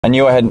I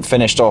knew I hadn't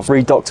finished off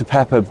free Dr.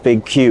 Pepper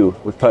Big Q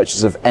with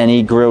purchase of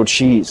any grilled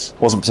cheese.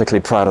 Wasn't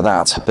particularly proud of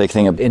that. Big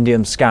thing of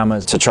Indian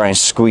scammers to try and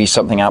squeeze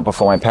something out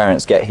before my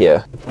parents get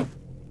here.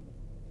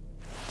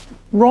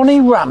 Ronnie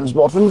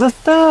Ramsbottom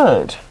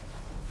III.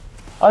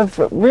 I've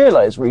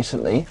realised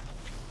recently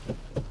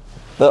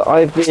that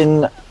I've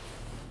been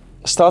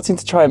starting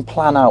to try and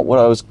plan out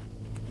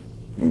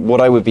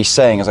what I would be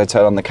saying as I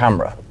turn on the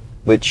camera,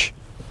 which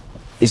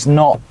is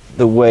not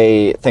the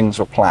way things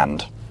were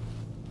planned.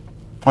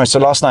 Alright, so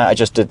last night I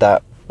just did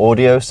that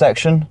audio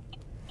section.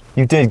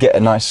 You did get a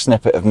nice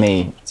snippet of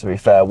me, to be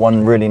fair,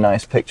 one really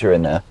nice picture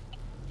in there.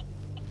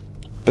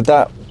 But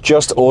that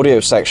just audio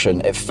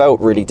section, it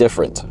felt really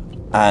different.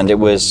 And it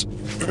was...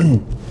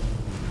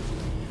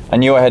 I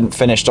knew I hadn't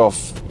finished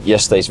off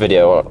yesterday's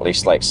video, or at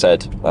least like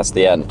said, that's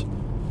the end.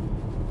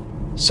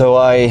 So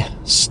I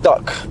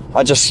stuck.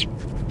 I was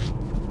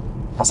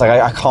like,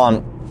 I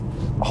can't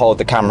hold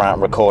the camera out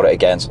and record it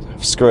again. So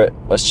screw it,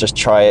 let's just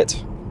try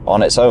it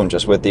on its own,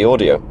 just with the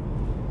audio.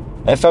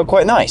 And it felt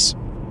quite nice,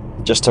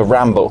 just to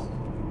ramble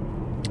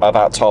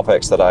about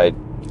topics that I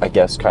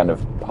guess kind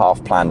of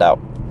half planned out.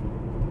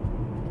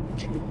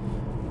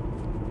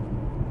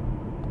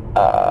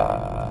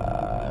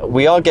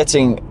 We are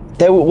getting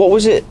there. What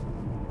was it?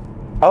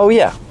 Oh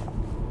yeah,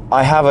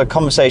 I have a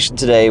conversation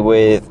today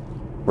with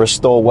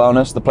Restore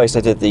Wellness, the place I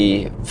did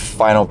the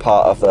final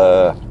part of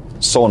the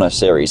sauna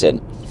series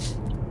in.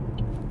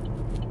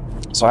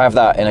 So I have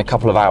that in a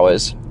couple of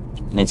hours.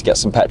 Need to get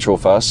some petrol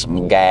first,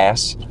 some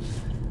gas.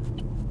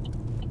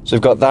 So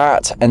we've got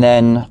that, and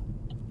then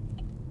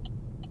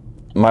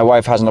my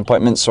wife has an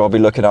appointment, so I'll be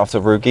looking after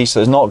Rugi. So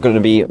there's not going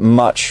to be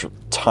much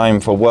time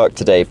for work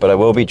today, but I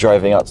will be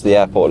driving up to the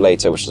airport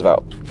later, which is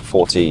about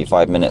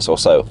 45 minutes or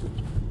so.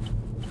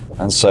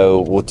 And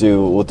so we'll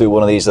do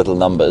one of these little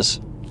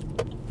numbers.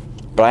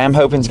 But I am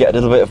hoping to get a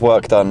little bit of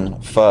work done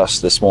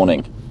first this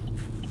morning.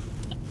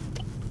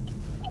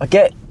 I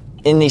get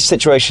in these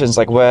situations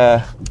like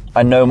where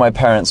I know my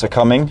parents are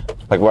coming,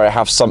 like where I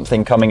have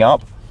something coming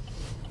up,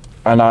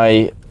 and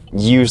I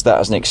use that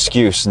as an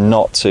excuse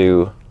not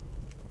to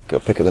go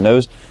pick at the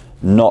nose,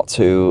 not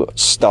to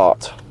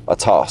start a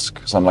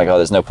task. So I'm like, oh,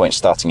 there's no point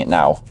starting it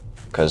now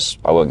because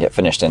I won't get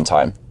finished in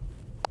time.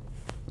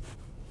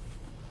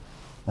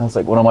 That's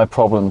like one of my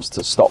problems,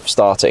 to stop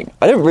starting.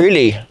 I don't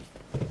really...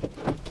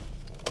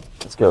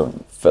 Let's go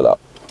and fill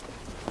up.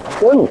 I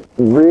don't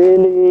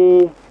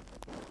really...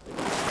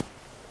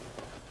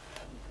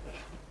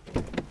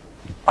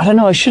 I don't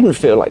know, I shouldn't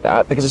feel like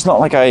that, because it's not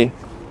like I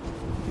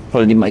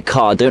probably need my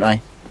car, don't I?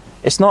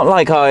 It's not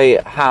like I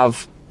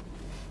have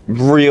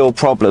real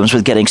problems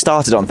with getting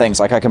started on things.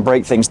 Like I can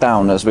break things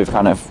down, as we've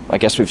kind of, I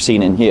guess we've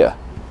seen in here.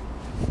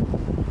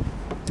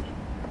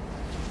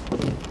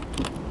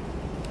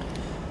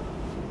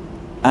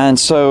 And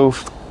so,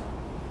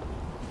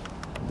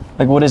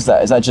 like, what is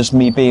that? Is that just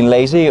me being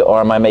lazy,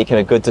 or am I making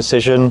a good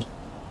decision?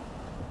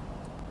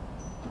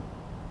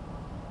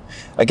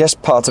 I guess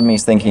part of me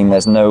is thinking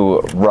there's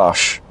no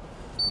rush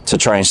to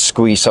try and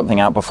squeeze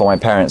something out before my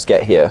parents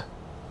get here.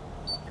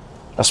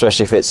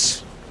 Especially if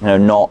it's, you know,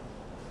 not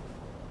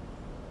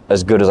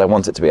as good as I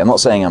want it to be. I'm not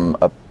saying I'm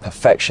a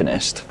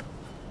perfectionist.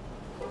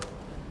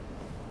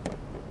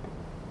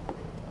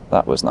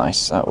 That was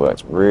nice. That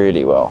worked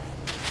really well.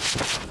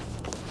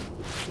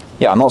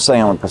 Yeah, I'm not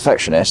saying I'm a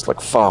perfectionist,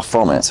 like far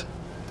from it.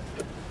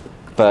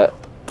 But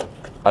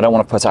I don't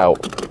want to put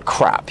out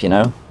crap, you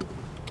know?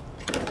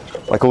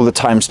 Like all the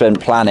time spent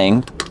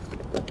planning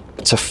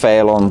to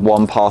fail on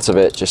one part of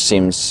it just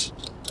seems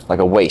like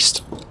a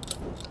waste.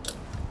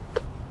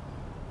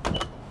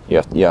 You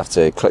have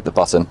to click the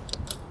button.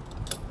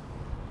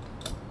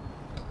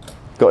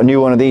 Got a new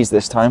one of these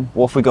this time.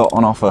 What have we got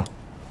on offer?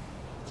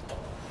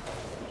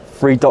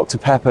 Free Dr.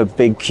 Pepper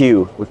Big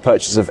Q with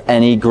purchase of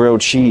any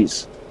grilled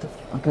cheese.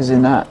 What is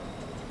in that?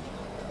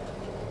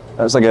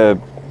 That's like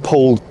a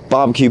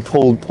barbecue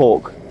pulled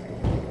pork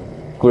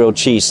grilled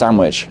cheese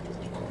sandwich.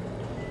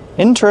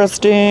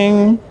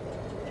 Interesting.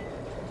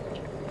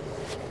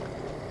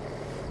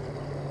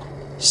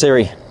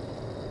 Siri,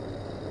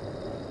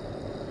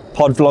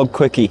 PodVlog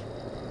quickie.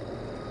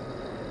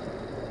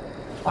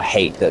 I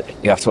hate that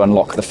you have to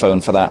unlock the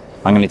phone for that.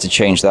 I'm gonna need to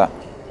change that.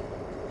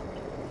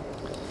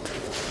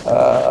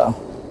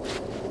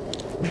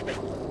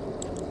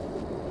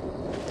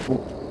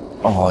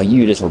 Oh,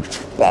 you little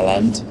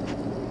bellend.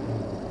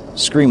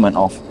 Screen went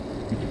off.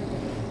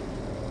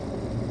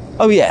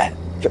 Oh yeah,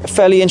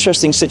 fairly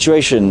interesting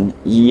situation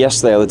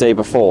yesterday or the day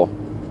before.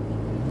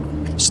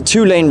 It's a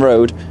 2-lane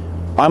road.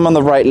 I'm on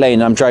the right lane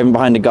and I'm driving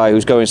behind a guy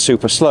who's going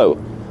super slow.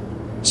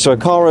 So a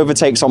car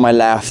overtakes on my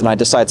left and I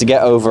decide to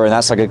get over, and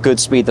that's like a good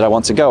speed that I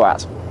want to go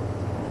at.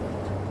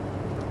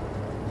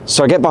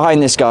 So I get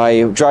behind this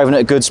guy, driving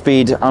at a good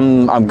speed.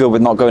 I'm good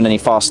with not going any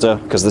faster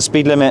because of the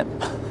speed limit.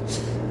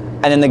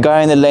 And then the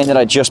guy in the lane that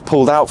I just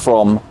pulled out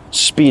from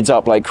speeds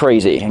up like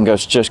crazy and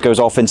just goes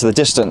off into the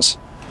distance.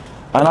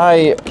 And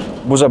I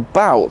was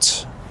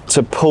about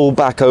to pull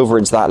back over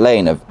into that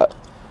lane.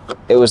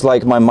 It was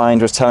like my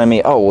mind was telling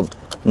me, oh, well,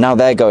 now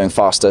they're going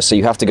faster, so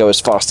you have to go as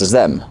fast as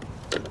them.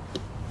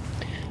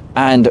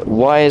 And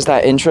why is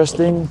that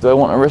interesting? Do I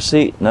want a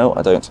receipt? No,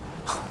 I don't.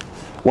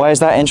 Why is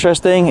that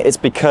interesting? It's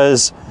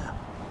because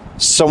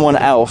someone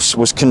else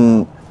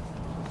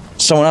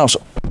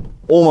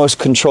almost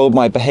controlled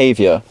my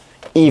behavior,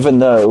 even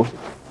though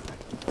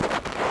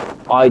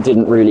I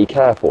didn't really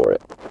care for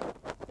it.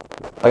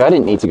 Like, I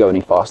didn't need to go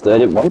any faster. I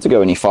didn't want to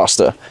go any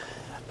faster.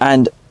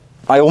 And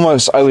I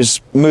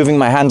was moving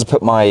my hand to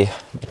put my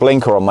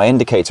blinker on, my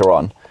indicator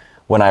on,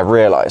 when I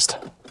realized.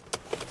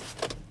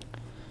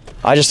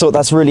 I just thought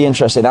that's really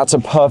interesting. That's a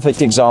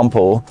perfect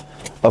example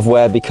of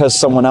where, because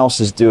someone else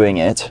is doing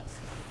it,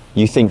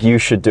 you think you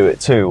should do it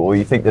too, or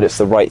you think that it's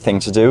the right thing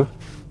to do.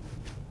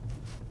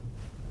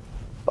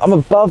 I'm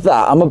above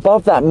that. I'm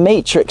above that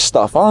matrix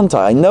stuff, aren't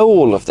I? I know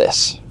all of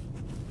this.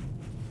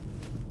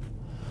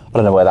 I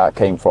don't know where that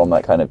came from.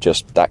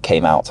 That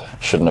came out.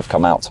 Shouldn't have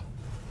come out.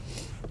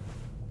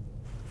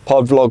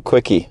 PodVlog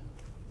quickie.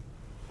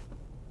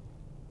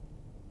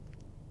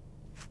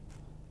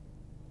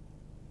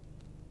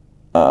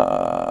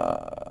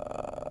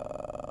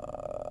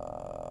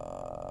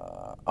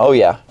 Oh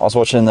yeah, I was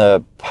watching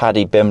the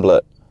Paddy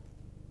Bimblet.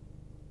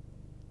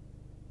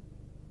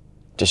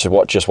 Just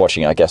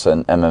watching, I guess,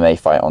 an MMA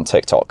fight on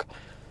TikTok.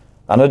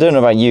 And I don't know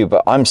about you,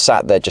 but I'm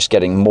sat there just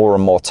getting more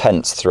and more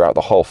tense throughout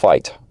the whole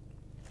fight.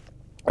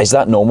 Is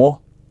that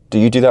normal? Do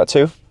you do that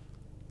too?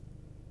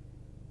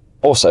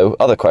 Also,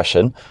 other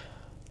question.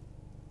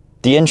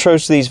 The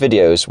intros to these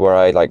videos where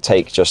I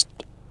take just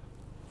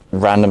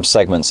random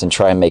segments and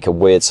try and make a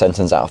weird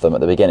sentence out of them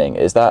at the beginning,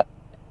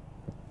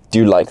 do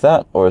you like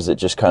that? Or is it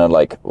just kind of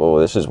like, oh,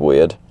 this is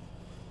weird?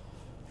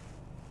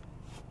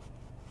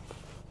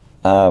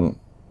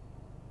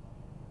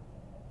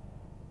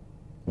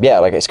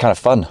 Yeah, it's kind of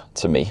fun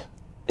to me.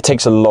 It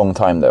takes a long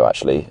time though,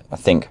 actually. I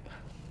think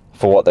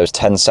for those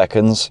 10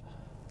 seconds,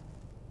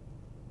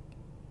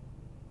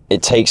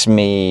 it takes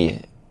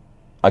me,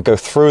 I go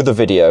through the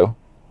video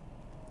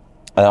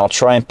and I'll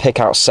try and pick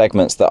out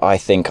segments that I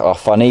think are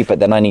funny, but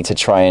then I need to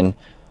try and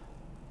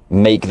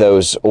make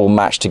those all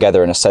match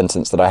together in a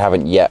sentence that I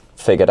haven't yet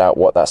figured out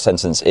what that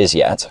sentence is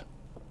yet.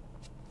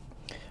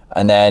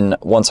 And then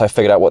once I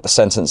figured out what the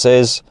sentence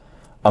is,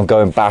 I'm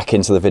going back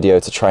into the video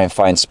to try and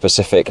find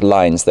specific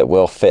lines that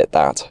will fit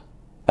that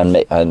and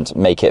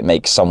make it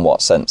make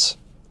somewhat sense.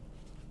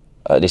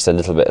 At least a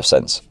little bit of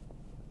sense.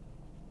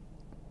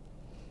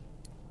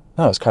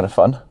 Oh, it's kind of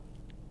fun.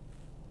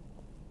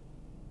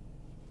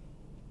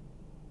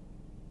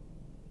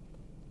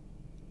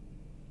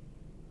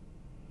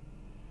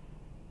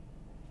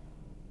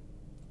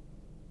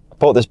 I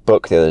bought this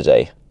book the other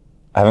day.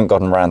 I haven't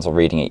gotten around to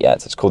reading it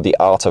yet. It's called The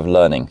Art of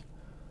Learning.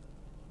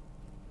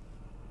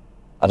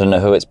 I don't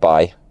know who it's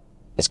by.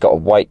 It's got a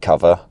white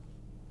cover,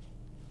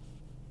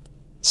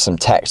 some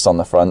text on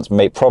the front,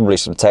 probably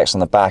some text on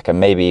the back, and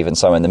maybe even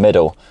some in the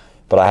middle,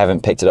 but I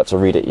haven't picked it up to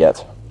read it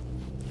yet.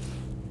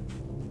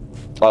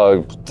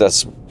 Oh,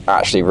 that's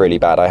actually really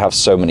bad. I have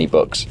so many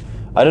books.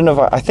 I don't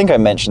know if I think I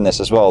mentioned this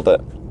as well, that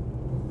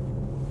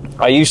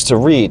I used to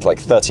read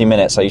 30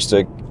 minutes. I used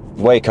to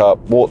wake up,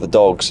 walk the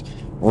dogs,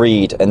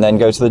 read, and then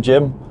go to the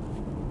gym.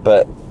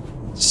 But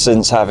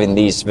since having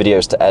these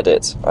videos to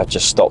edit, I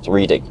just stopped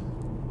reading.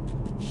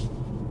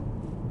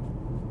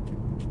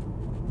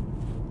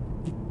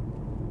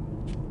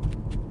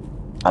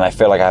 And I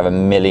feel like I have a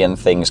million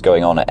things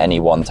going on at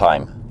any one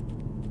time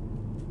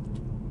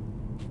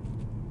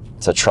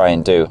to try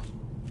and do.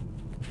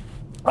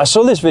 I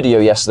saw this video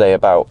yesterday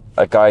about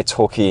a guy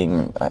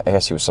talking, I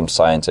guess he was some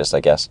scientist,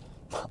 I guess,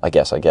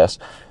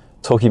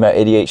 talking about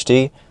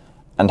ADHD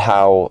and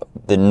how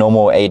the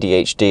normal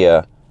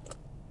ADHDer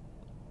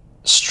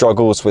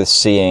struggles with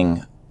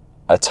seeing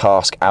a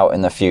task out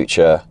in the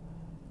future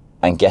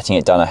and getting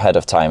it done ahead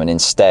of time, and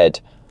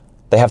instead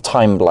they have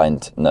time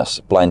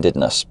blindness,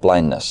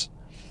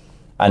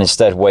 and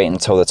instead wait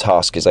until the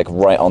task is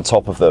right on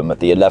top of them at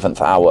the 11th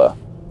hour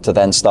to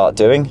then start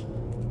doing.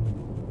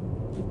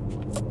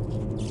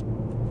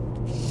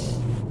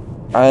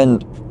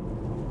 And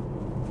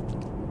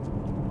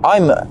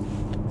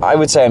I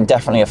would say I'm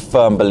definitely a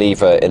firm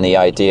believer in the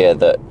idea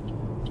that,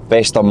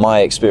 based on my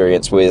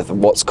experience with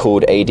what's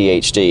called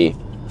ADHD,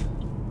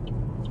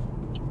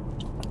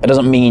 it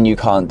doesn't mean you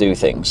can't do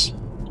things.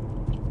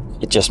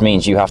 It just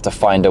means you have to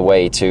find a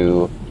way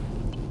to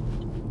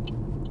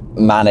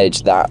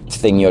manage that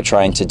thing you're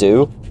trying to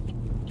do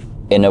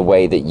in a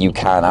way that you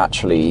can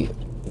actually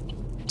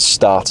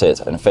start it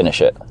and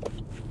finish it.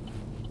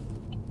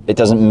 It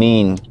doesn't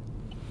mean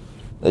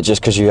that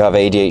just because you have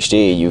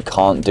ADHD you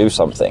can't do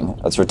something.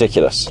 That's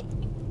ridiculous.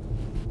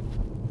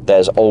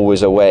 There's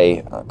always a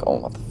way. Oh,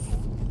 what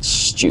a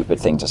stupid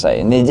thing to say.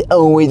 And there's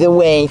always a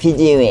way to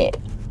do it.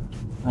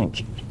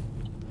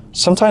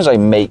 Sometimes I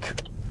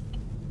make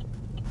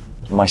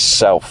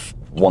myself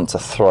want to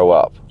throw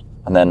up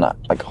and then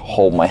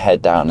hold my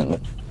head down and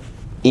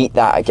eat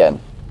that again,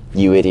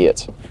 you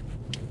idiot.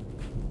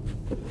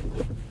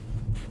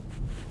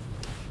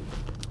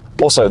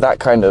 Also, that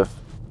kind of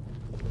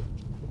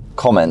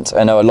comment,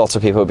 I know a lot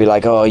of people would be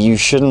like, oh, you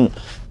shouldn't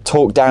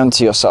talk down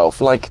to yourself.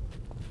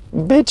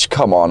 Bitch,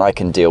 come on, I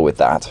can deal with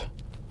that.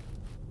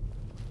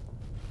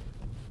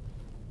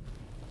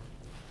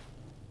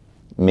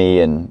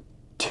 me in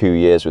 2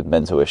 years with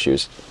mental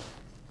issues.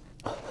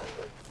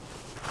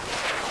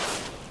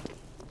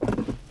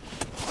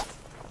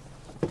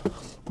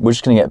 We're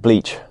just gonna get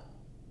bleach.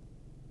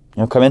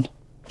 You know, come in.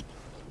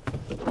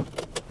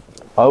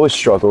 I always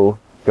struggle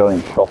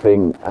going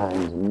shopping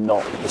and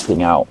not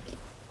picking out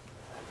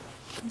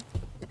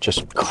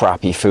just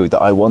crappy food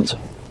that I want.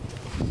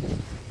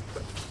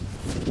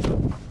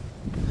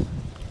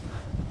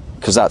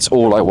 Because that's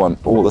all I want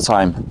all the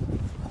time.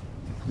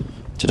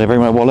 Did I bring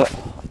my wallet?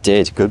 I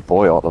did. Good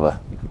boy, Oliver.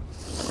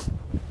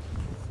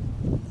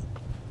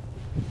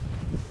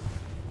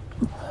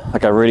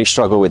 Like, I really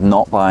struggle with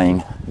not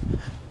buying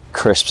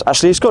crisps.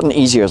 Actually, it's gotten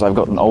easier as I've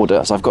gotten older,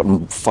 as I've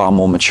gotten far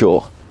more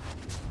mature.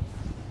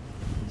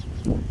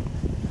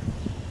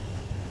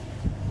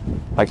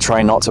 Like,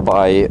 try not to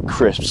buy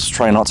crisps,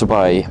 try not to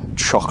buy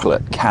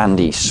chocolate,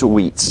 candy,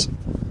 sweets.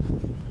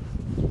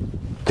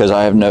 Because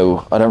I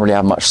don't really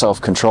have much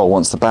self-control.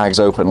 Once the bag's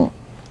open,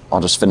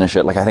 I'll just finish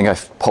it. Like, I think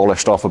I've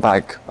polished off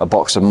a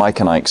box of Mike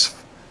and Ike's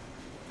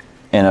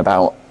in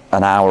about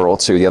an hour or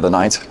two the other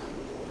night.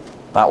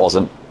 That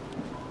wasn't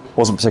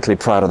particularly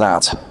proud of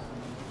that.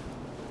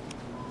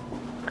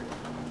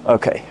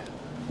 Okay,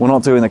 we're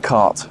not doing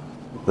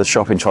the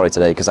shopping trolley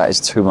today, because that is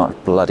too much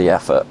bloody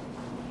effort.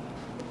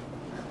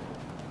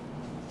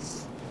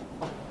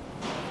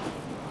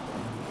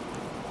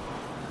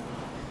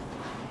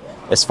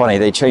 It's funny,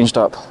 they changed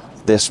up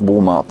this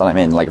Walmart that I'm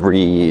in, like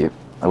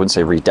I wouldn't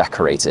say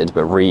redecorated,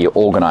 but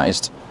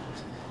reorganized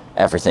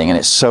everything, and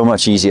it's so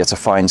much easier to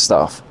find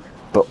stuff.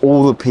 But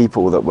all the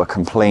people that were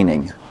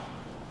complaining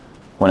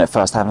when it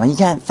first happened, like, you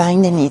can't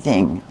find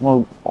anything.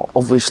 Well,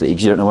 obviously,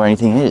 because you don't know where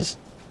anything is.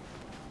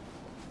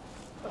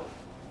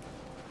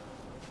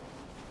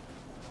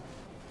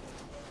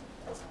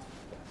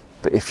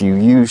 But if you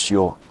used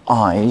your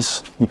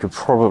eyes, you could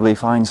probably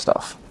find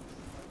stuff.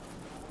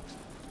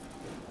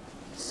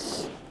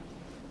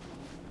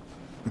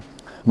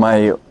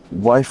 My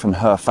wife and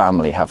her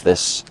family have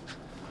this.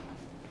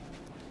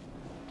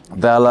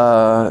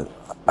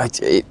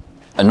 It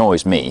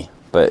annoys me,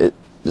 but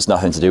there's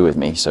nothing to do with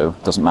me, so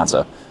it doesn't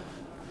matter.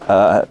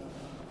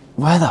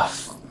 Where the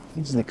f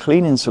is the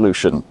cleaning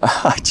solution?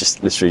 I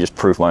just literally just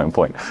proved my own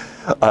point.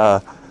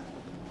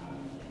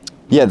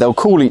 Yeah, they'll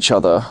call each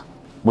other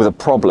with a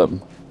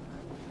problem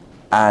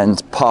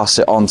and pass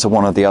it on to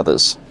one of the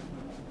others,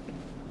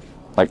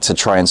 like to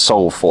try and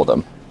solve for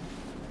them.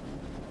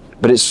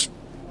 But it's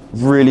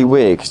really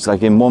weird, 'cause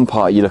like in one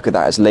part you look at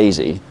that as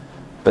lazy,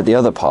 but the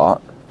other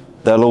part,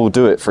 they'll all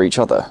do it for each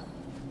other.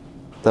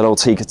 They'll all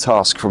take a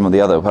task from the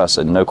other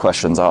person, no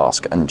questions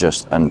asked,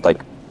 and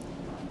like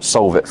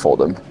solve it for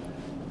them.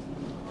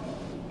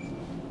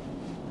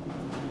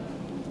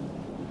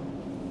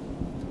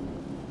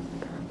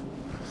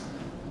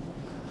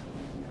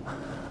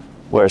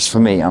 Whereas for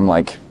me, I'm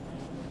like,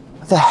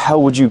 what the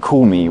hell would you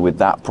call me with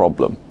that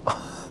problem?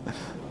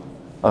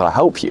 I'll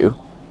help you,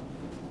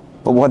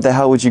 but what the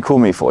hell would you call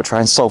me for? Try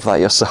and solve that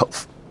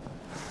yourself.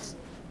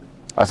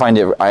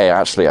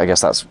 I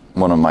guess that's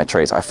one of my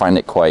traits. I find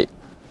it quite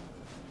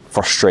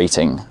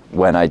frustrating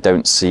when I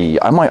don't see,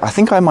 I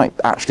think I might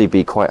actually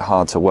be quite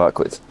hard to work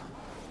with.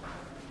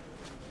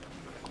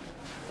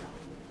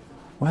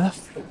 Where the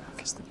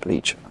fuck is the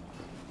bleach?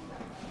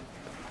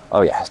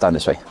 Oh yeah, it's down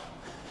this way.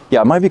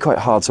 Yeah, it might be quite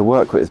hard to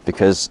work with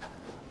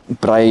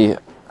but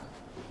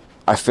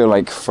I feel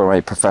like for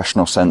a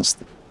professional sense,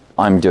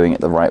 I'm doing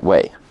it the right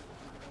way.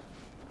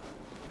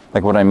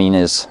 Like, what I mean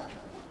is,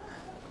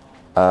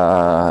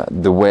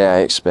 the way I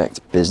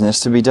expect business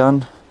to be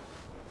done,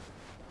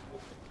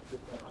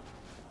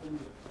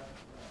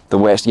 the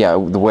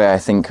way I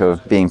think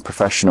of being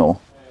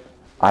professional,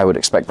 I would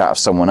expect that of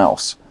someone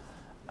else.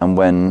 And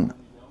when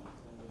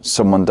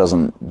someone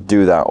doesn't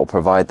do that or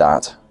provide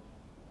that,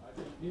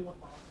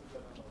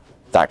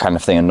 that kind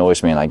of thing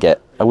annoys me, and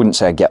I wouldn't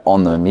say I get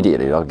on them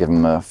immediately. I'll give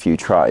them a few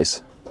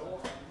tries.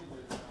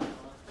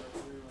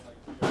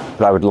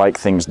 But I would like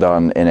things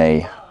done in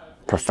a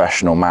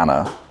professional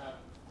manner.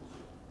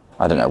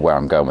 I don't know where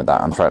I'm going with that.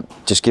 I'm trying.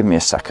 Just give me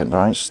a second,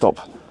 all right? Stop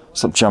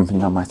jumping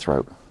down my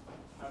throat.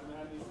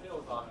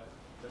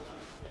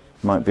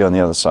 Might be on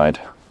the other side.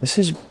 This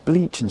is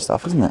bleach and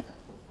stuff, isn't it?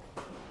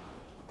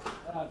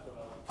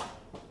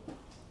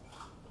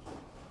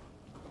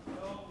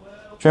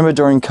 Do you remember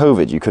during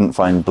COVID you couldn't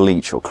find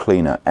bleach or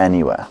cleaner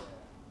anywhere?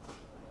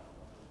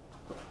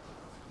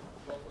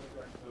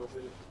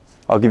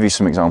 I'll give you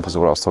some examples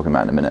of what I was talking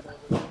about in a minute.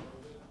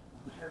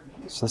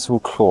 So that's all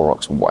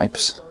Clorox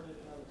wipes.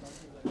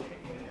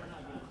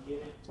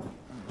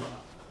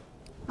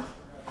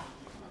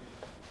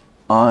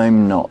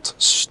 I'm not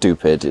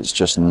stupid, it's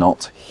just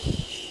not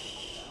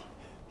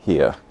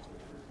here.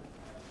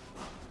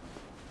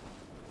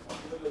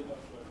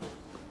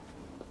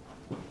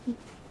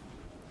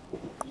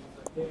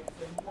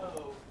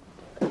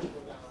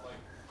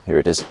 Here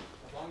it is.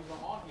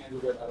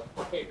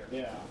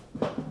 Yeah.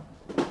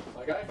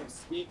 Like, I can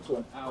speak to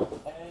an owl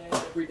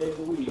every day of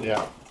the week.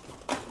 Yeah.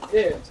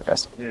 So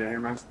guys. Yeah, here,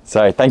 man.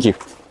 Sorry, thank you.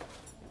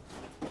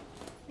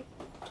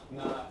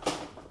 Nah.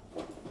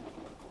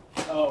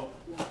 Oh,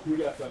 We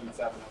got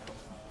 77.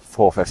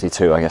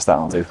 452, I guess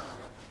that'll do.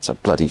 It's a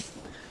bloody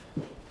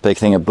big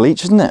thing of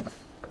bleach, isn't it?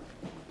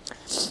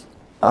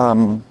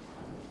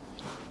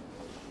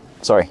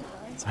 Sorry,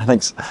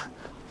 thanks.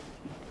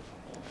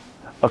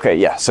 Okay,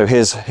 yeah, so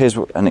here's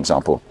an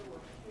example.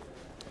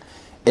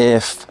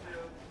 If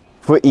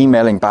we're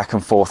emailing back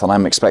and forth and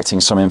I'm expecting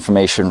some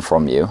information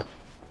from you,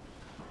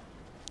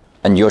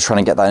 and you're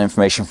trying to get that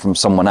information from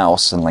someone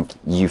else, and like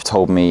you've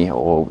told me,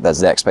 or there's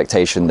the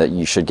expectation that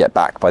you should get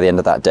back by the end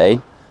of that day,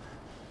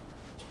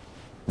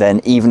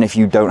 then even if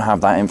you don't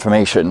have that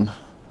information,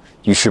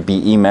 you should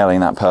be emailing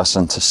that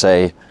person to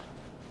say,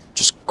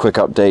 just quick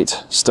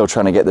update, still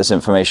trying to get this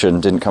information,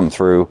 didn't come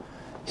through,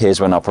 here's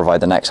when I'll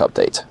provide the next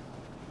update.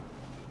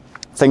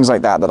 Things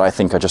like that I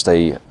think are just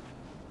a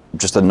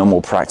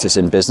normal practice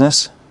in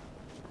business.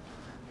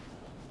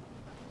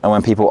 And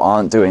when people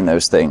aren't doing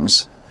those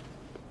things,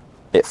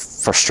 it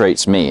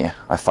frustrates me.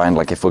 I find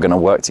like if we're going to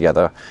work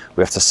together,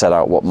 we have to set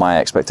out what my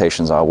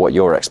expectations are, what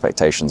your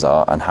expectations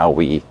are, and how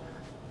we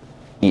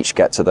each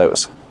get to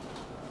those.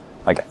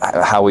 Like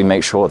how we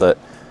make sure that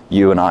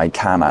you and I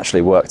can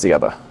actually work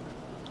together.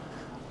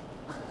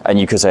 And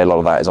you could say a lot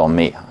of that is on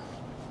me.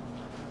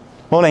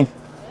 Morning. Good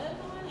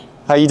morning.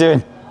 How you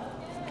doing?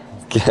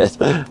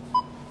 Good.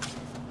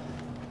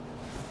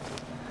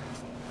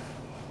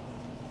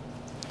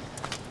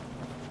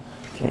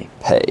 Okay,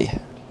 pay.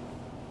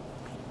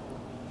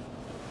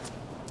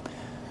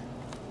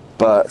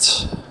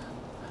 But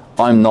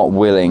I'm not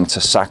willing to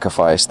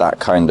sacrifice that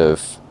kind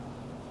of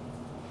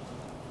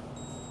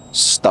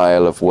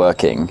style of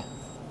working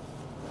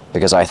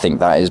because I think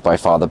that is by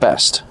far the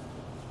best.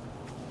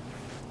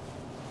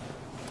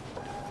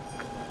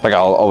 Like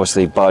I'll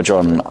obviously budge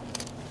on,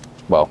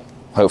 well,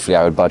 hopefully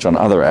I would budge on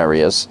other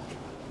areas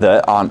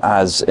that aren't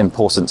as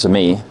important to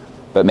me,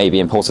 but maybe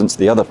important to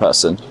the other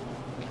person.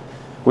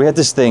 We had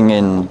this thing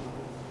in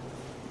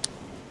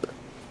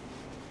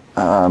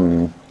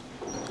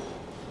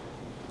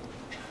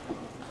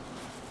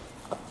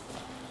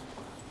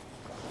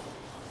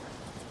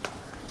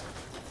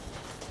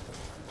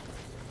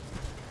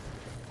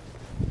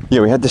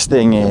we had this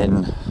thing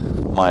in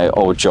my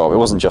old job. It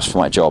wasn't just for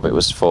my job, it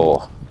was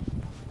for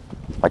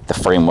like the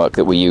framework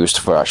that we used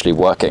for actually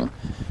working.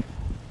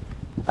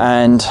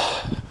 And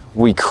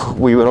we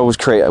would always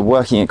create a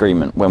working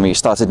agreement when we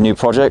started new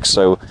projects.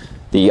 So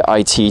the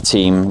IT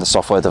team, the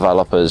software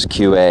developers,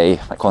 QA,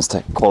 like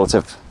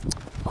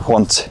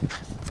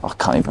I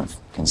can't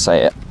even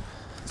say it.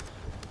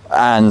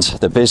 And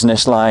the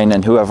business line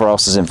and whoever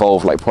else is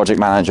involved, like project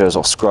managers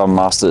or scrum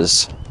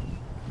masters.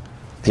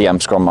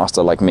 PM scrum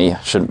master like me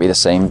shouldn't be the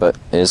same, but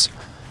is.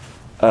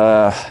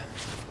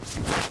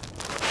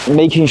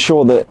 Making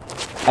sure that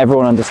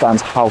everyone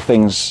understands how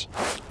things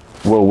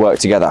will work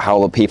together,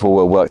 how the people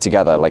will work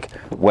together, like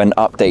when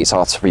updates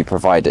are to be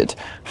provided,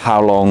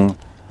 how long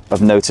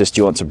of notice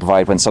do you want to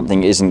provide when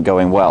something isn't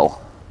going well?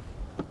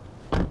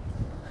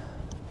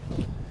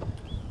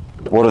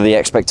 What are the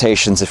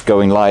expectations if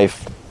going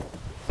live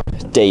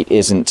date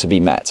isn't to be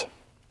met?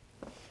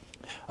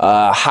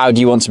 How do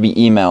you want to be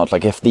emailed?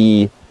 Like if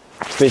the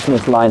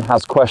business line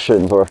has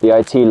questions or if the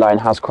IT line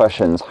has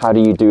questions, how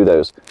do you do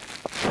those?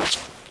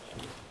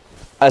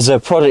 As a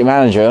project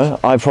manager,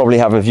 I probably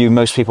have a view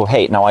most people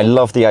hate. Now, I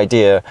love the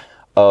idea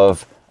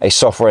of a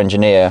software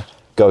engineer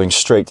going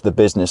straight to the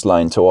business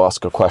line to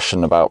ask a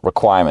question about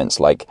requirements,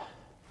 like,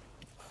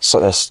 so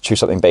let's choose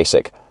something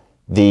basic.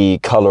 The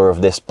color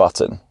of this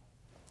button.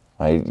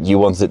 Right? You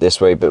wanted it this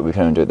way, but we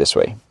can only do it this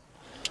way.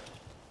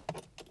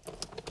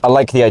 I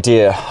like the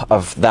idea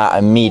of that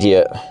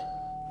immediate,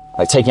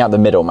 like taking out the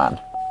middleman,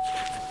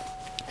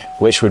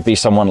 which would be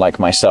someone like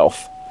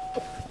myself.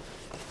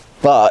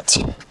 But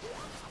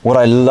what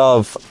I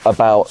love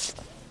about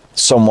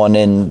someone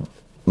in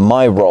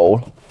my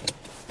role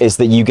is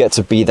that you get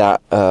to be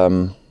that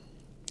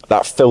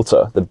that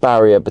filter, the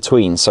barrier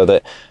between, so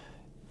that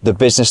the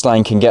business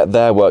line can get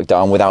their work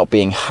done without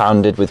being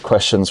hounded with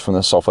questions from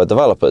the software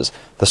developers.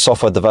 The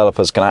software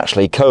developers can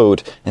actually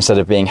code instead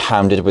of being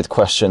hounded with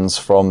questions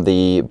from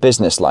the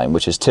business line,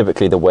 which is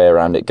typically the way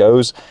around it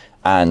goes.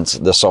 And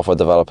the software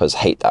developers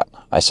hate that.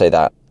 I say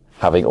that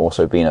having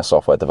also been a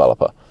software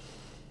developer.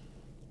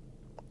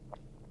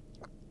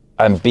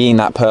 And being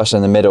that person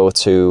in the middle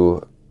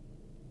to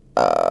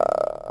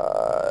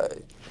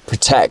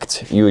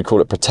protect, you would call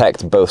it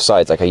protect both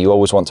sides. Like you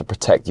always want to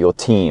protect your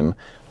team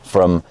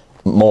from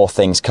more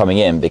things coming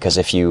in, because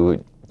if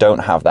you don't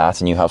have that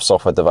and you have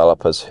software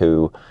developers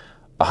who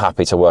are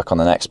happy to work on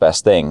the next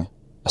best thing,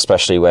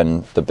 especially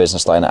when the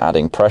business line are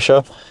adding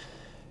pressure,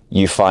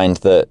 you find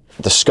that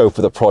the scope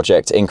of the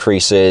project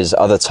increases,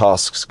 other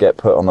tasks get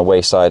put on the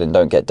wayside and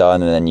don't get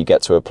done, and then you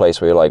get to a place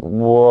where you're like,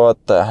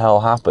 what the hell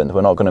happened?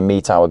 We're not going to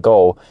meet our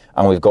goal,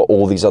 and we've got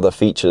all these other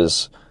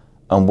features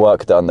and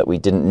work done that we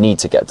didn't need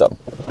to get done.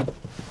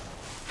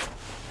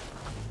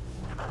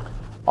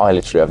 I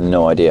literally have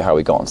no idea how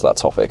we got onto that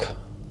topic.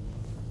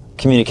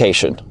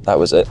 Communication, that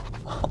was it.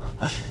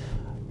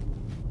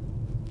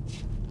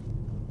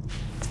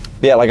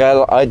 Yeah, like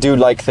I do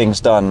like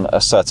things done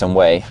a certain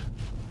way.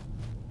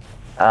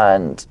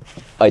 and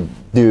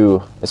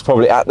there's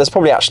probably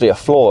actually a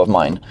flaw of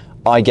mine.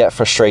 I get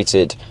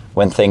frustrated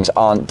when things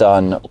aren't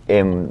done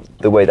in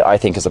the way that I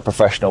think is a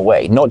professional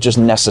way, not just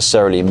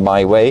necessarily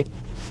my way.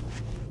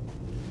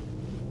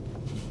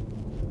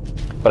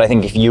 But I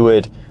think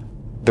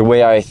the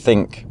way I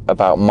think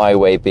about my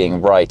way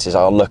being right is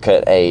I'll look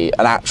at an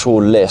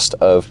actual list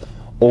of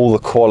all the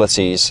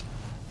qualities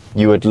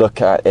you would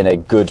look at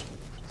in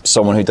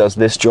someone who does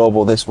this job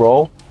or this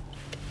role,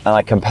 and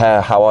I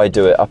compare how I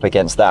do it up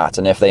against that,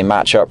 and if they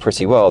match up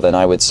pretty well, then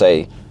I would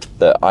say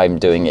that I'm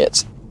doing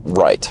it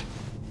right.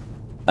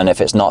 And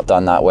if it's not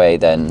done that way,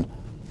 then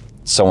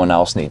someone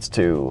else needs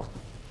to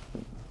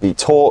be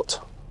taught,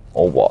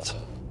 or what.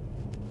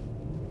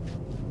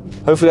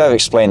 Hopefully I've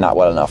explained that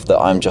well enough that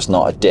I'm just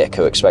not a dick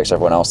who expects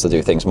everyone else to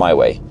do things my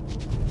way.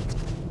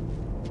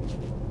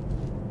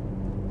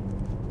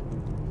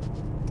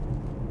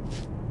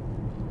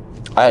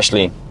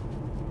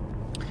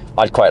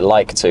 I'd quite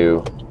like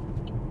to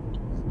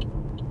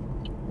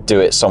do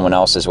it someone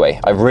else's way.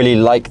 I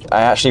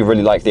actually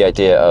really like the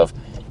idea of,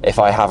 if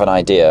I have an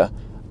idea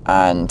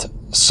and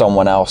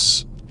someone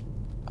else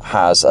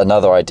has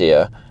another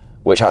idea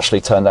which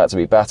actually turned out to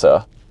be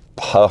better,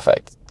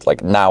 perfect.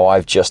 Like, now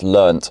I've just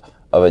learnt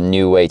of a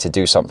new way to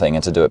do something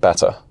and to do it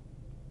better.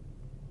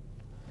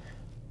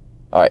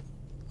 All right,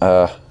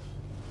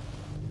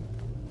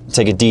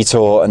 take a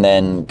detour and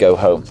then go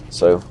home.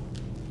 So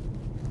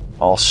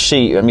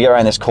let me get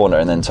around this corner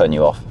and then turn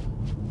you off.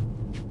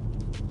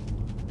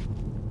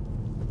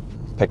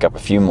 Pick up a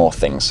few more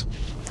things.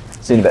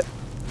 See you in a bit.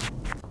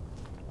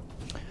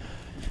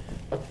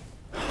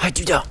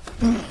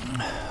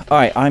 All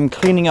right, I'm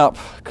cleaning up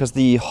because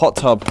the hot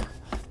tub,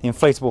 the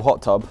inflatable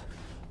hot tub,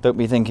 don't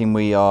be thinking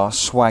we are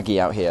swaggy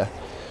out here,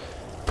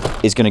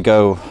 is going to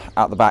go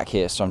out the back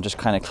here. So I'm just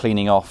kind of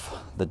cleaning off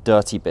the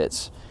dirty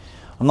bits.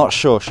 I'm not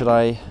sure,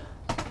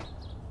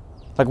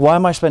 why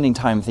am I spending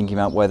time thinking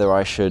about whether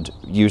I should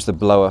use the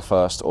blower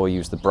first or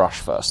use the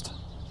brush first?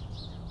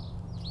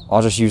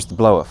 I'll just use the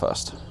blower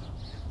first.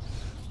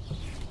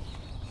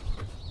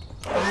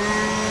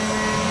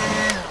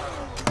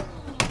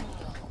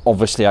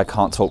 Obviously I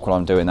can't talk while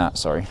I'm doing that,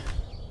 sorry.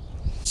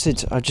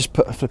 Sid, I just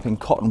put a flipping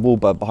cotton wool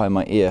bud behind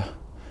my ear.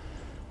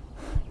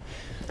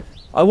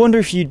 I wonder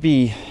if you'd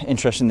be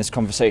interested in this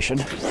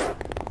conversation.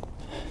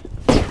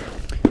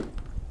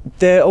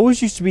 There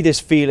always used to be this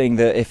feeling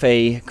that if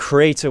a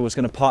creator was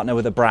going to partner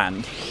with a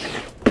brand,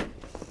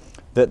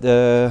 that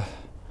the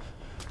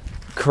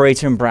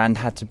creator and brand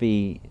had to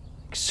be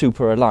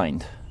super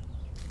aligned.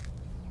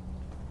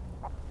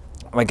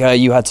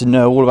 You had to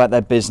know all about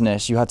their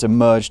business, you had to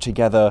merge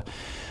together,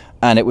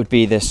 and it would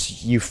be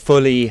this, you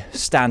fully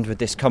stand with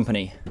this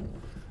company.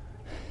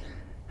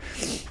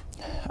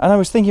 And I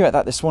was thinking about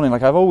that this morning.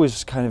 I've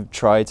always kind of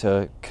tried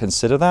to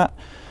consider that.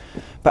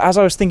 But as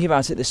I was thinking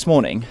about it this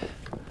morning,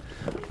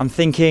 I'm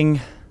thinking,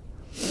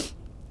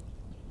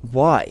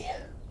 why?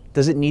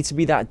 Does it need to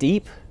be that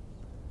deep?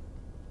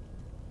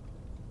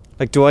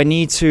 Do I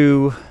really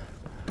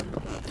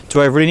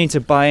need to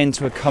buy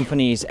into a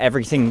company's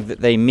everything that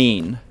they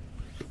mean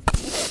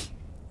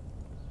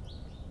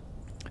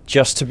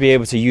just to be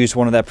able to use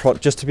one of their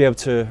products, just to be able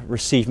to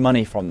receive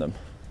money from them?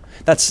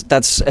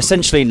 That's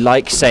essentially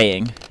like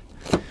saying,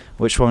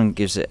 which one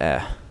gives it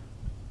air?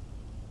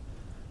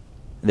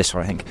 This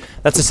one, I think.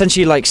 That's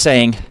essentially like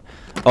saying,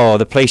 oh,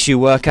 the place you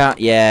work at,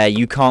 yeah,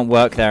 you can't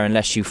work there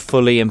unless you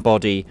fully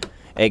embody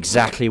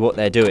exactly what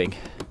they're doing.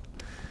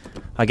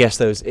 I guess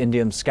those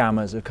Indian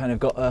scammers have kind of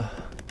got a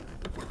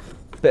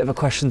bit of a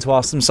question to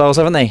ask themselves,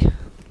 haven't they?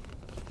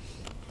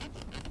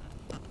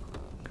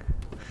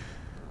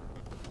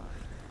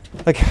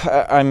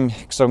 I'm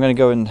going to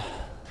go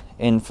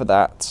in for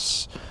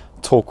that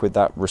talk with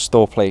that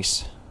restore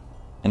place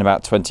in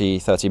about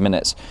 20-30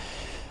 minutes.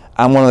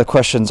 And one of the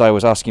questions I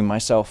was asking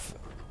myself,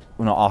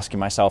 well, not asking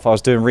myself, I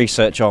was doing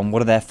research on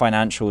what are their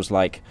financials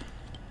like,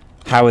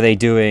 how are they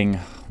doing,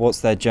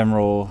 what's their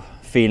general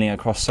feeling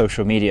across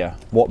social media,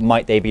 what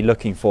might they be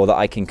looking for that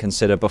I can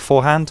consider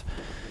beforehand,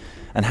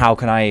 and how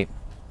can I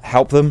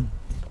help them?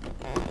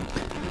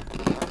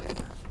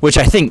 Which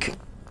I think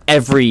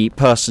every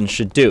person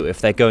should do if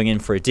they're going in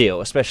for a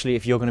deal, especially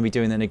if you're going to be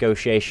doing the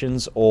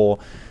negotiations or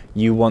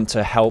you want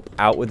to help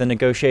out with the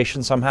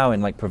negotiation somehow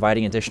in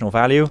providing additional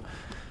value.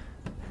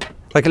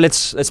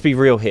 Let's be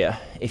real here.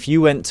 If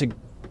you wanted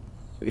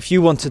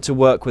to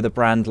work with a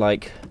brand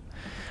like,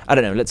 I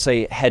don't know, let's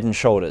say Head and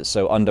Shoulders,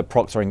 so under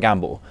Procter &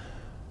 Gamble,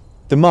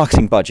 the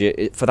marketing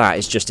budget for that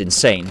is just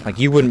insane.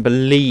 You wouldn't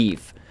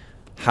believe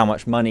how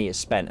much money is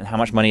spent and how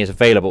much money is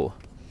available.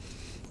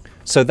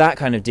 So that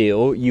kind of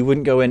deal, you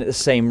wouldn't go in at the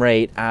same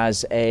rate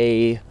as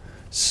a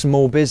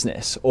small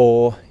business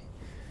or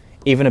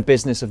even a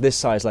business of this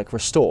size like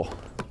Restore.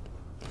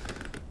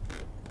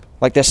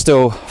 They're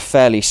still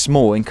fairly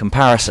small in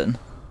comparison.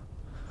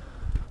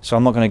 So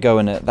I'm not going to go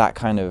in at that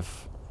kind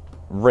of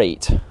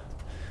rate.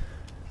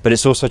 But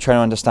it's also trying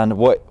to understand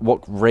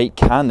what rate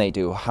can they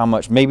do, how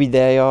much. Maybe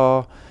they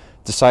are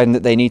deciding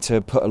that they need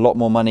to put a lot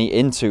more money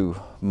into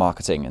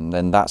marketing, and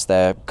then that's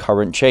their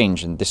current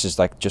change, and this is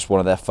like just one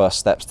of their first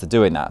steps to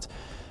doing that.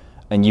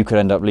 And you could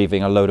end up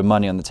leaving a load of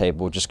money on the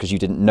table just because you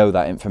didn't know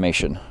that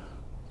information.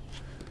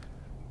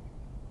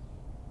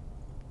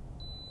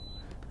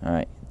 All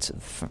right.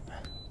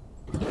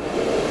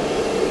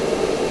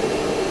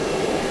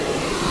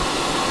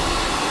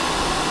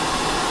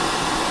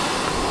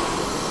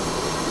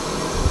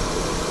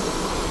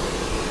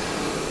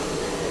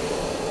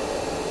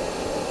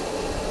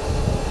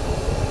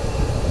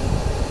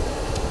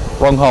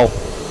 Wrong hole.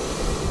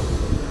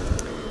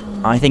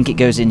 I think it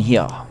goes in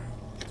here.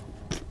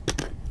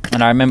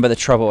 And I remember the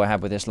trouble I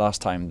had with this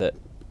last time, that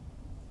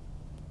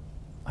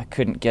I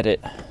couldn't get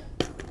it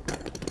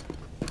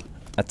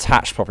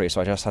attached properly,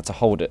 so I just had to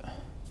hold it.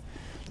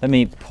 Let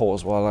me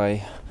pause while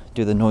I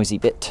do the noisy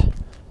bit.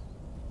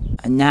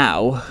 And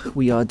now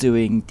we are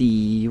doing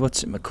the,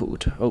 what's it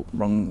called? Oh,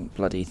 wrong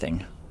bloody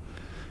thing.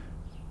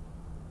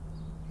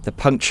 The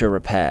puncture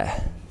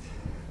repair.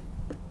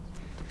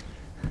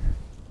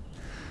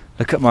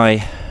 Look at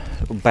my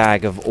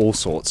bag of all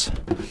sorts.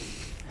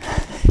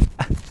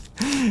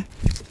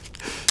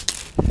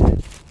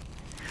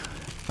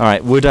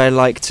 Alright, would I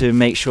like to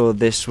make sure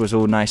this was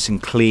all nice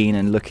and clean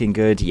and looking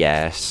good?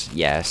 Yes,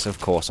 yes,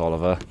 of course,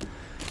 Oliver.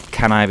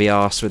 Can I be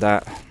arsed with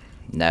that?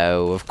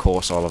 No, of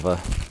course, Oliver.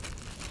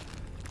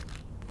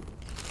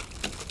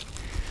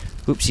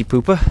 Oopsie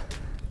pooper.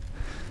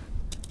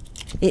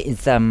 It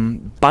is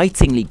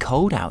bitingly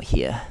cold out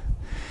here.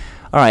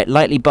 Alright,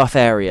 lightly buff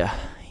area.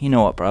 You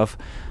know what, bruv?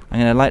 I'm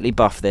going to lightly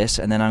buff this,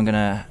 and then I'm going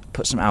to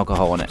put some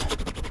alcohol on it.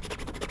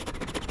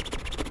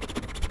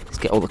 Let's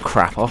get all the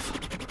crap off.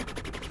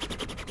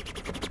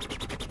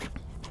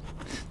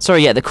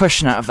 Sorry, yeah, the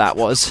question out of that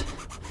was,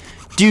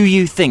 do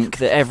you think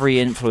that every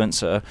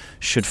influencer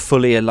should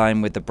fully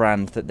align with the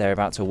brand that they're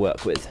about to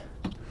work with?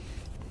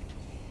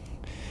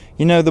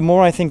 You know, the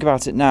more I think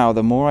about it now,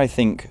 the more I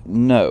think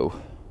no.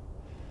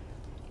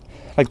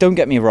 Like, don't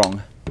get me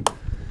wrong.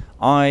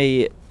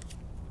 I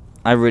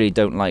really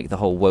don't like the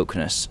whole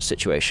wokeness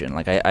situation.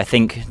 Like, I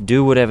think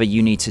do whatever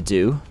you need to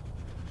do.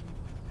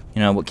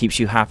 You know, what keeps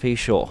you happy,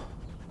 sure.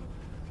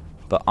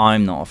 But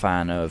I'm not a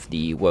fan of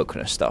the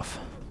wokeness stuff.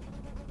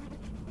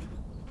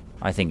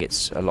 I think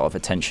it's a lot of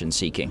attention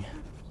seeking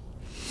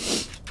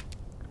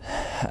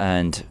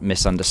and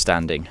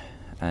misunderstanding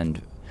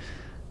and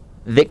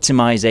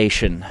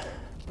victimization.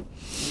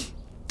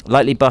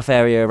 Lightly buff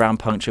area around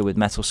puncture with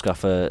metal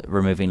scuffer,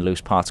 removing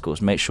loose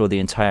particles. Make sure the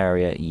entire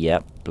area,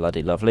 yep,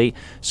 bloody lovely.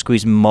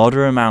 Squeeze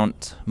moderate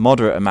amount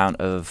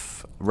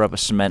of rubber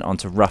cement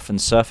onto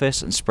roughened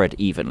surface and spread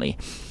evenly.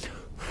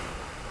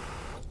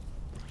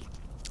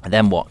 And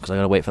then what? Because I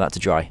gotta wait for that to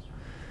dry.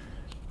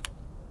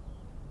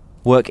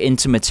 Work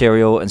into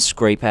material and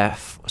scrape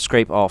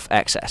off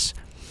excess.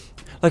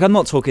 Like, I'm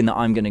not talking that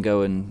I'm going to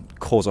go and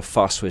cause a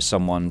fuss with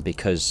someone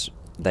because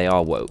they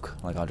are woke.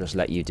 Like, I'll just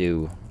let you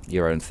do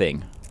your own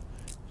thing.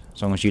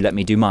 As long as you let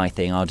me do my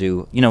thing, I'll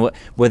do... You know what?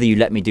 Whether you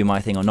let me do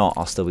my thing or not,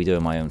 I'll still be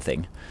doing my own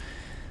thing.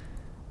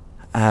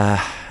 I'm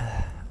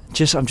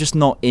just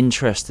not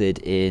interested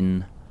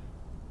in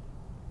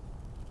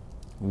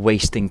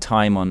wasting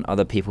time on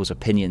other people's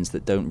opinions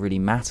that don't really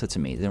matter to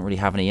me. They don't really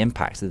have any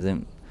impact. They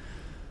don't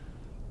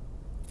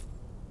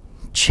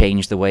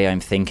change the way I'm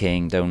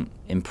thinking, don't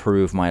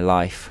improve my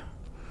life.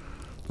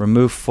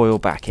 Remove foil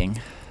backing.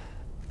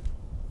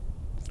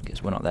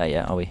 Guess we're not there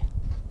yet, are we?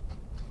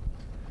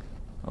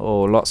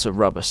 Oh, lots of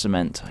rubber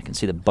cement. I can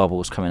see the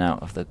bubbles coming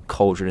out of the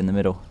cauldron in the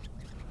middle.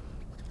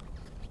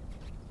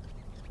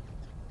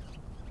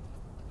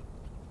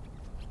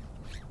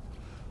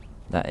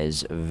 That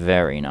is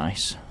very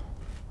nice.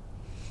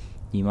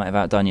 You might have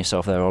outdone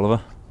yourself there,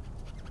 Oliver.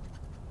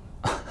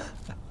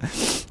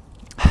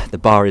 The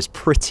bar is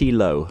pretty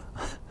low.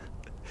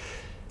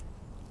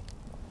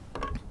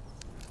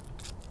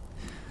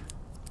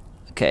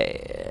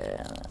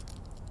 Okay.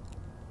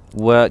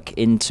 Work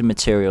into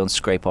material and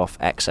scrape off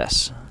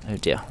excess. Oh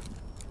dear.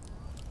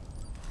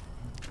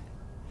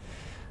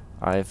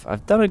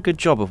 I've done a good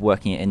job of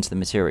working it into the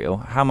material.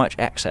 How much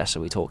excess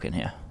are we talking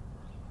here?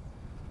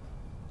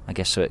 I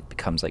guess so it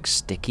becomes like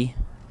sticky.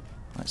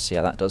 Let's see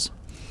how that does.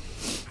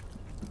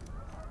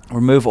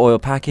 Remove oil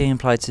packing,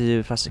 apply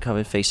to plastic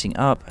cover facing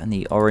up and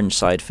the orange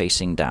side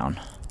facing down.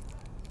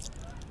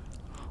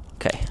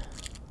 Okay.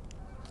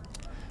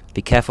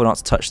 Be careful not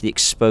to touch the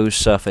exposed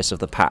surface of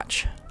the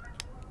patch.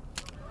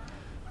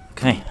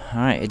 Okay,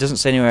 alright. It doesn't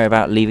say anywhere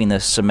about leaving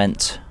the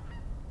cement.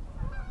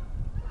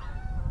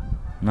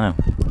 No.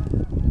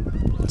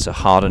 It's a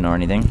harden or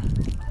anything.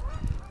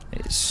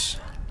 It's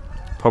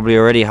probably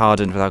already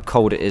hardened with how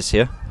cold it is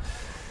here.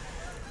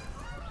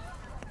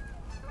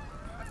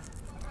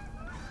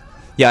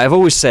 Yeah, I've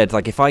always said,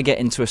 like, if I get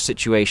into a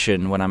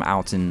situation when I'm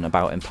out and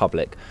about in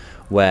public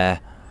where,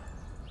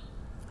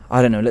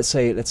 I don't know, let's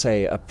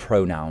say a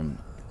pronoun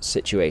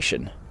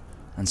situation,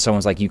 and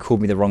someone's like, you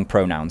called me the wrong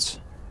pronouns,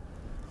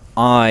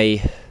 I'm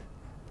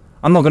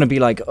not going to be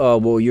like, oh,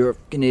 well, you're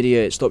an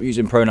idiot, stop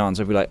using pronouns.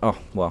 I'll be like, oh,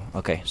 well,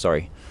 okay,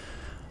 sorry.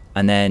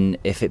 And then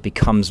if it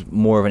becomes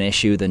more of an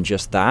issue than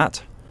just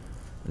that,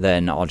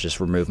 then I'll just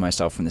remove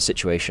myself from the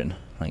situation.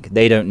 Like,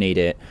 they don't need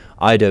it,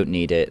 I don't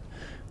need it.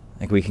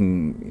 Like, we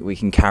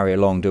can carry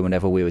along doing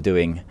whatever we were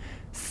doing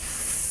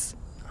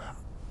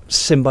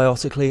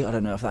symbiotically. I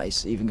don't know if that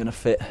is even going to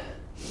fit.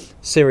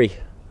 Siri,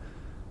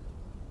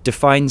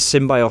 define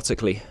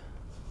symbiotically.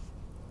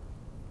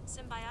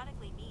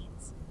 Symbiotically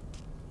means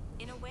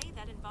in a way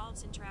that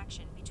involves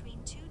interaction between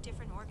two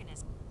different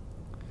organisms.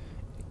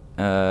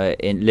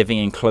 In living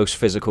in close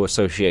physical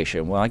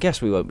association. Well, I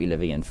guess we won't be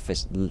living in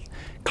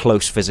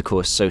close physical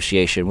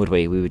association, would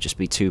we? We would just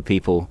be two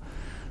people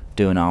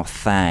doing our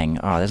thing.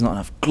 Oh, there's not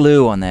enough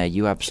glue on there,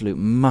 you absolute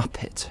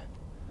muppet.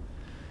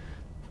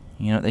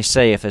 You know what they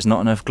say, if there's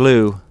not enough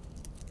glue...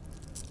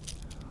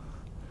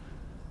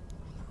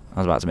 I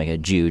was about to make a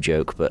Jew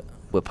joke, but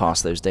we're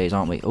past those days,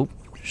 aren't we? Oh,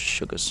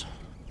 sugars.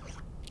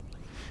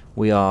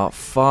 We are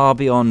far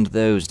beyond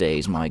those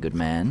days, my good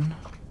man.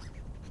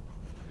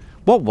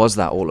 What was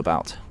that all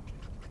about?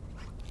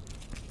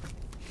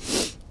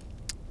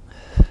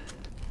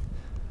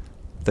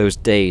 Those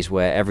days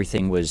where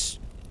everything was,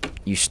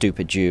 you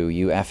stupid Jew,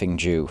 you effing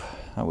Jew.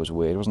 That was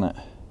weird, wasn't it?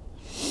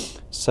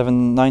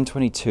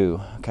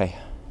 9:22. Okay.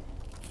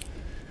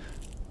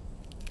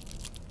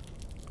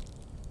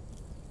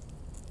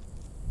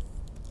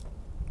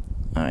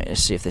 Alright,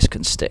 let's see if this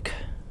can stick.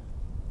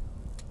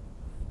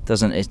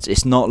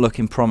 It's not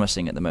looking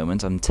promising at the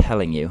moment, I'm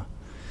telling you.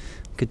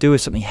 Could do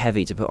with something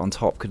heavy to put on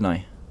top, couldn't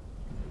I?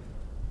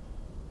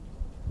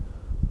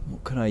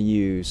 What can I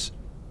use?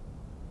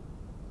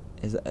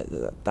 Is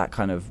that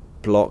kind of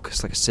block?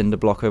 It's like a cinder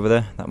block over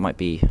there. That might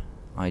be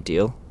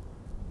ideal.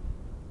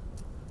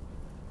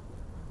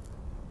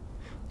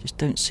 Just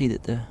don't see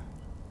that the...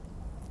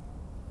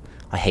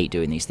 I hate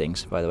doing these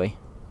things, by the way.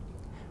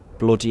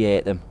 Bloody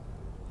hate them.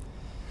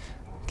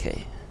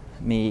 Okay,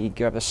 let me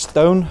grab a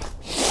stone.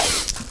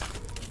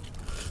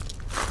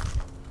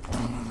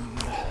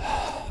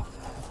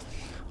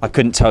 I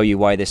couldn't tell you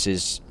why this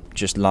is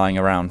just lying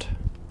around,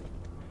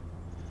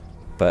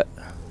 but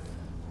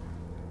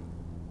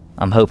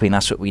I'm hoping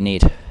that's what we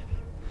need.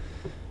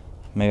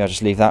 Maybe I'll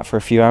just leave that for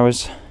a few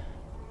hours.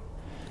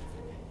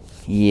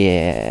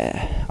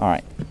 Yeah,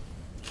 alright.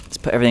 Let's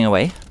put everything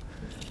away.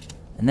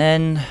 And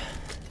then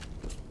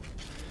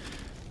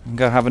I'm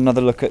going to have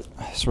another look at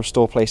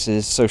Restore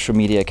Place's social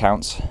media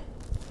accounts.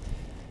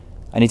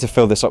 I need to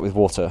fill this up with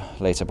water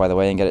later, by the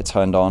way, and get it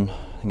turned on.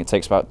 I think it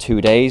takes about 2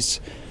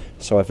 days.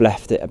 So I've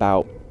left it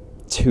about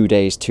 2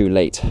 days too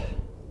late.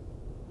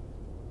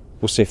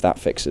 We'll see if that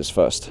fixes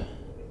first.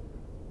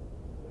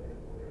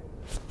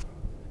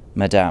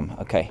 Madame.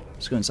 Okay,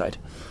 let's go inside.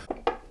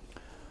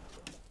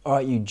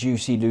 Alright, you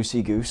juicy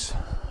loosey goose.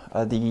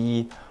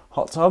 The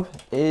hot tub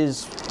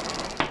has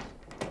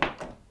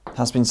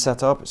been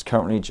set up. It's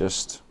currently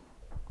just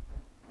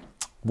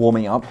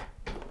warming up.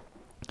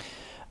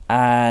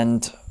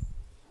 And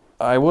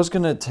I was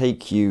going to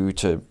take you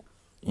to,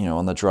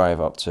 on the drive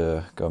up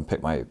to go and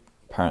pick my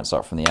parents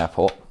up from the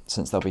airport,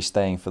 since they'll be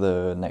staying for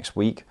the next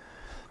week.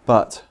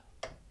 But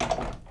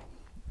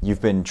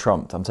you've been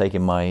trumped. I'm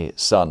taking my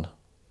son.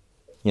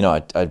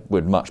 I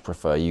would much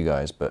prefer you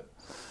guys, but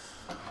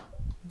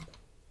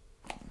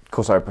of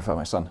course I would prefer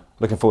my son.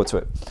 Looking forward to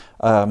it.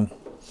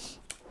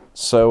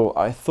 So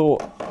I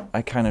thought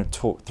I kind of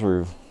talked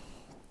through,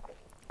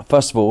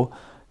 first of all,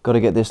 got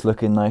to get this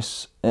looking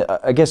nice.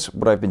 I guess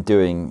what I've been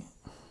doing,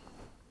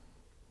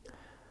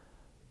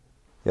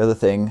 the other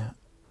thing,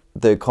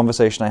 the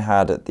conversation I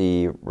had at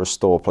the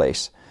Restore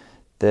place,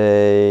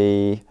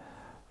 they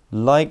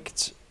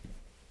liked,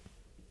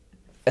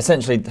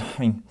 essentially,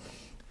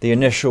 the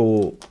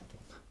initial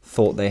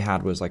thought they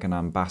had was like an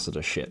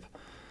ambassadorship,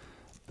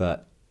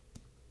 but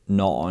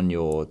not on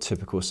your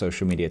typical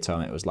social media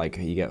term. It was like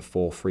you get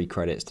 4 free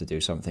credits to do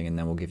something and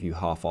then we'll give you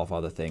half off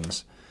other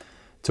things.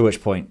 To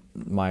which point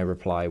my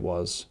reply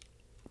was,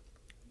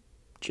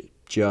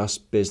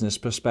 just business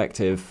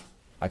perspective,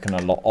 I can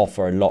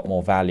offer a lot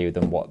more value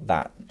than what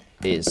that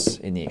is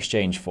in the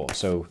exchange for.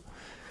 So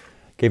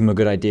gave them a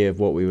good idea of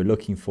what we were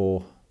looking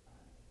for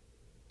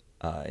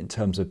in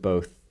terms of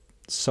both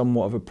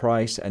somewhat of a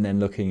price and then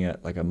looking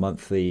at like a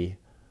monthly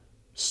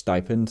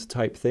stipend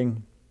type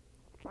thing.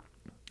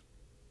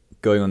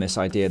 Going on this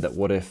idea that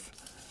what if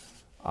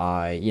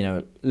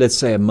let's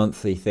say a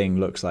monthly thing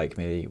looks like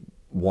maybe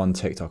 1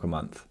 TikTok a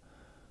month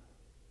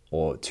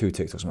or 2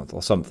 TikToks a month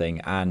or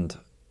something, and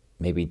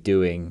maybe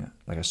doing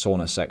like a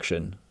sauna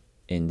section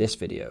in this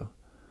video.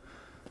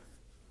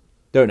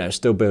 Don't know,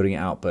 still building it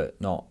out, but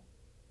not,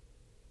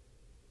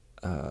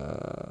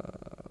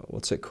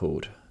 what's it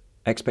called?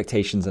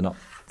 Expectations are not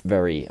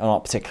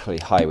particularly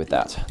high with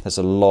that. There's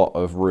a lot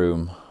of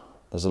room,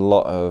 there's a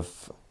lot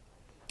of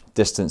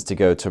distance to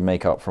go to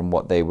make up from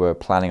what they were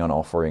planning on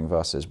offering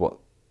versus what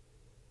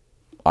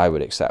I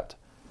would accept.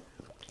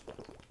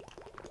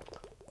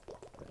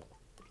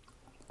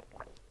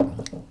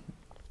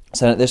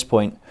 So at this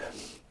point,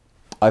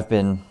 I've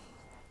been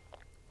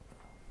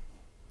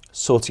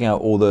sorting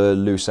out all the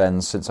loose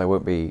ends, since I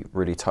won't be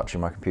really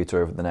touching my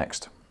computer over the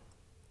next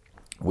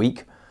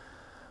week.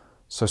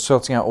 So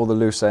sorting out all the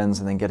loose ends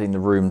and then getting the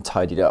room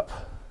tidied up.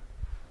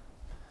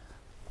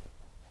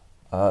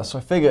 So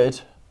I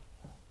figured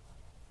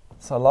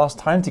it's our last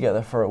time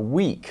together for a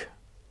week.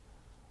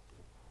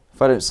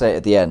 If I don't say it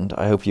at the end,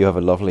 I hope you have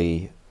a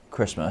lovely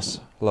Christmas,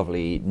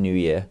 lovely New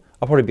Year.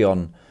 I'll probably be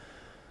on,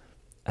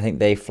 I think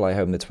they fly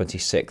home the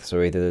 26th, so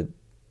either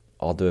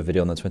I'll do a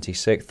video on the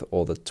 26th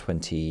or the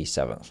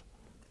 27th.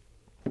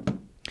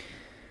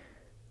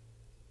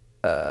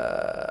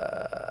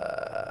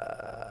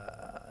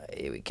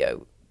 Here we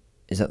go.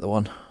 Is that the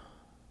one?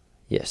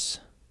 Yes.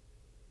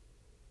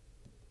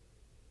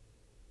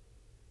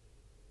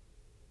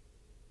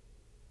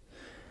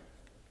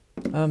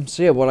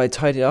 So yeah, while I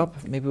tidy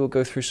up, maybe we'll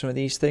go through some of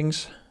these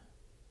things.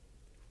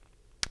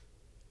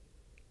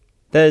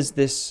 There's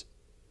this...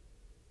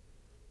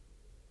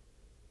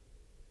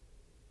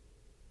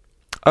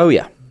 Oh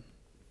yeah.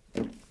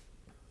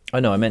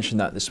 I know, I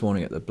mentioned that this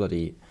morning at the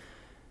bloody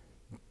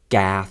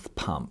gas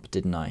pump,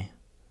 didn't I?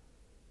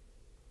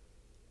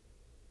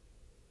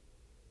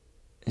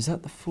 Is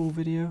that the full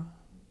video?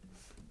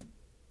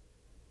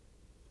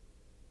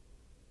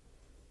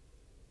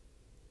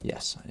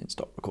 Yes, I didn't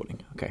stop recording.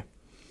 Okay.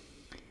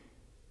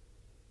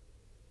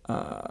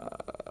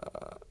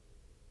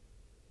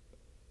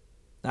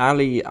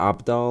 Ali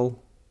Abdal.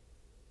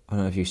 I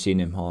don't know if you've seen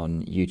him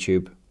on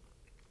YouTube.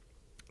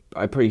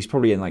 He's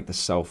probably in like the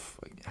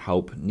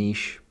self-help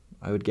niche,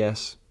 I would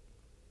guess.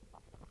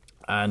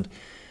 And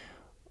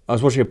I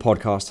was watching a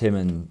podcast, him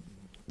and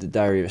the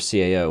Diary of a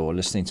CAO, or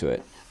listening to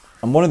it.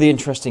 And one of the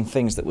interesting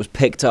things that was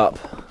picked up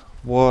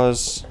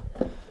was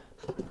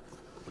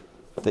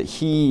that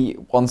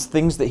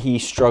things that he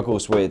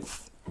struggles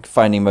with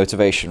finding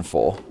motivation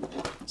for.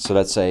 So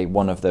let's say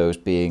one of those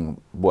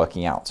being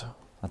working out.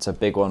 That's a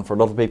big one for a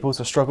lot of people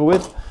to struggle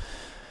with.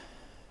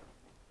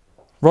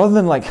 Rather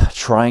than like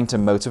trying to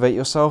motivate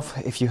yourself,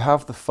 if you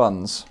have the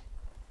funds,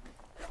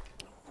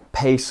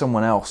 pay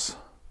someone else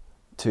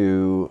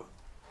to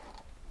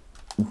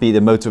be the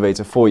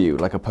motivator for you,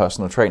 like a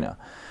personal trainer.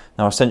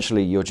 Now,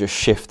 essentially, you're just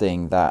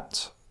shifting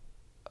that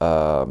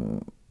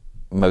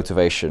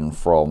motivation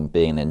from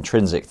being an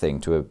intrinsic thing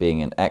to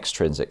being an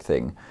extrinsic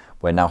thing,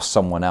 where now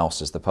someone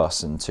else is the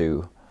person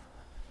to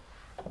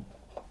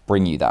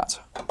bring you that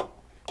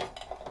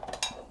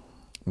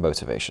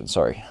motivation.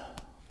 Sorry.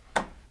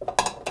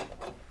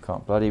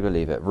 Can't bloody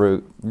believe it.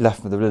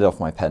 Left the lid off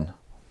my pen.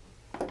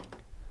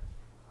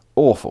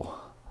 Awful.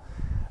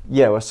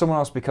 Yeah, where someone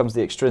else becomes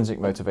the extrinsic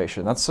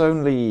motivation. That's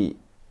only...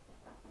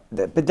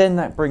 But then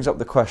that brings up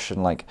the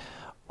question, like,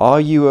 are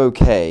you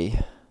okay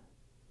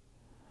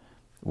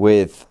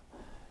with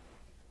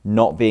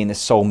not being the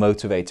sole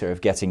motivator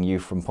of getting you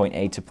from point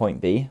A to point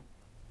B?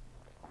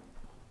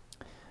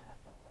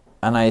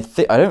 And I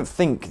don't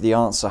think the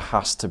answer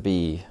has to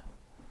be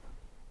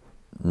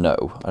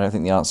no. I don't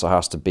think the answer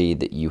has to be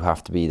that you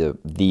have to be the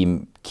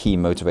key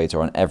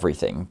motivator on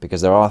everything,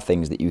 because there are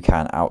things that you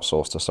can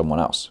outsource to someone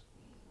else.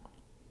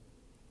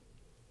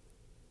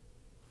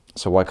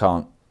 So why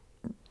can't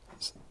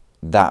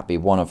that be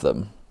one of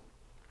them?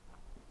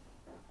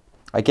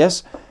 I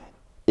guess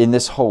in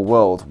this whole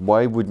world,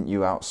 why wouldn't you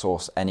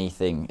outsource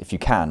anything? If you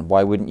can,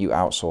 why wouldn't you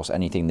outsource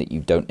anything that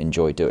you don't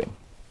enjoy doing?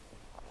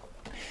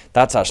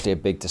 That's actually a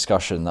big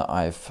discussion that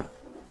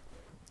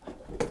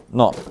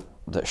not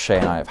that Shay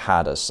and I have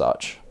had as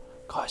such.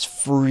 God, it's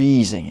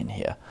freezing in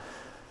here.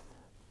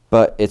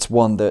 But it's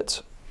one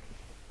that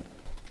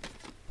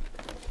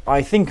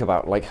I think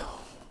about, like,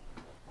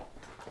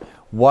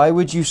 why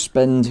would you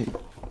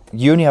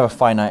you only have a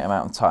finite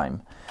amount of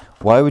time.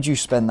 Why would you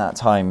spend that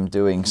time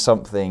doing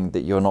something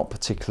that you're not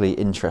particularly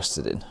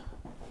interested in?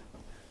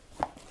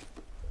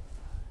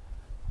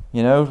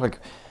 You know, like,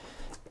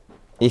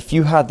 if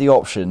you had the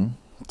option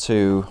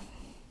to,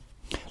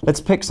 let's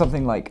pick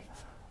something like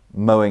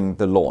mowing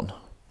the lawn.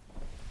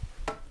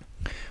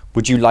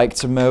 Would you like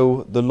to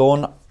mow the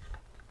lawn?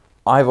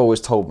 I've always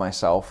told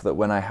myself that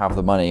when I have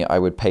the money, I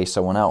would pay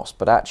someone else.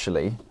 But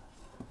actually,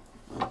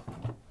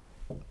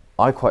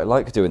 I quite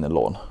like doing the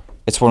lawn.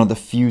 It's one of the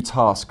few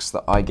tasks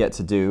that I get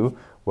to do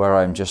where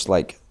I'm just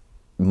like,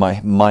 my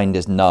mind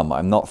is numb.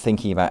 I'm not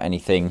thinking about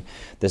anything.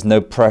 There's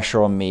no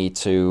pressure on me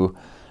to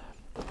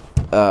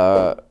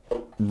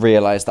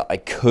realize that I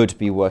could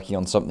be working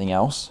on something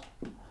else.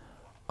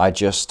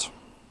 Honestly,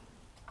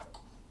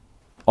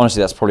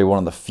 that's probably one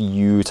of the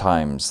few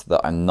times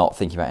that I'm not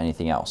thinking about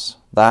anything else.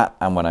 That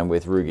and when I'm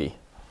with Rugi.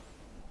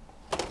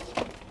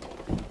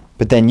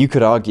 But then you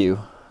could argue,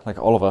 like,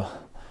 Oliver,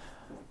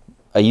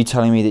 are you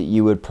telling me that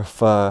you would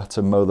prefer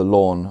to mow the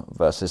lawn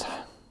versus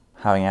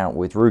hanging out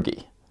with Rugi?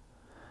 And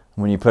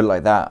when you put it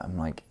like that, I'm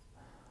like,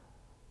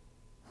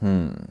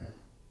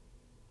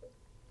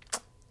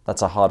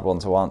 that's a hard one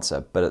to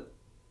answer. But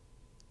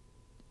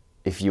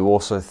if you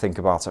also think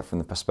about it from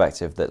the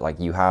perspective that, like,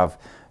 you have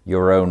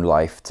your own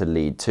life to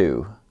lead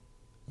to,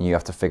 and you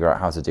have to figure out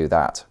how to do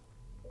that.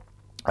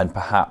 And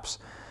perhaps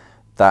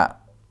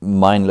that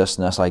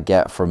mindlessness I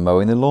get from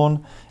mowing the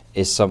lawn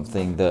is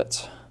something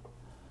that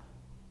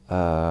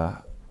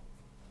I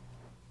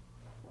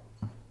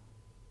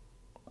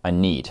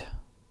need,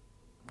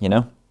 you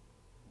know?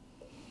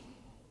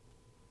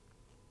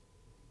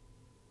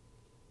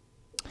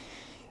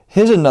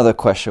 Here's another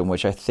question,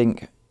 which I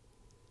think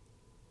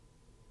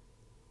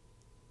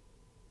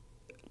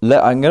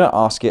I'm going to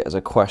ask it as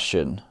a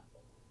question,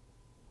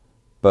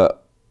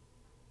 but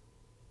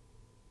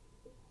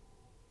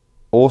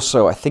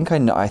also I think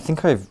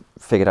I've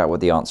figured out what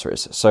the answer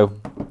is.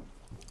 So,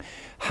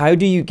 how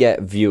do you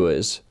get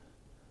viewers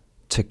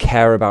to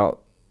care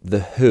about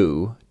the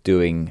who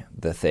doing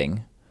the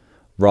thing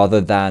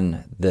rather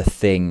than the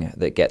thing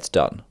that gets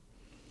done?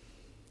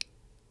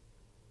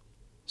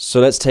 So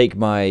let's take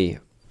my,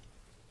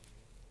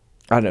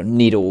 I don't know,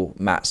 needle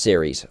mat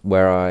series,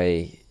 where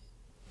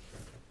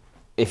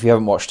if you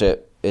haven't watched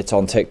it, it's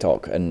on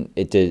TikTok and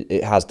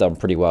it has done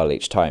pretty well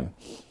each time.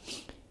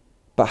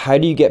 But how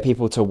do you get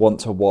people to want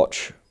to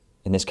watch,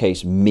 in this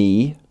case,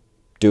 me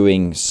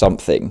doing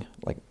something,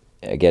 like,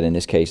 again, in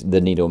this case,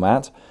 the needle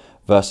mat,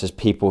 versus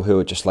people who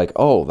are just like,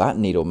 oh, that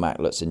needle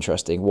mat looks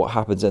interesting. What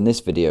happens in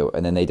this video?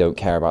 And then they don't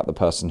care about the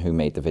person who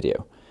made the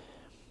video.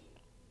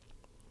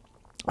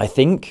 I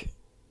think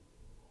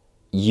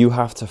you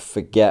have to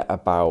forget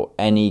about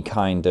any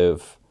kind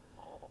of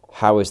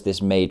how is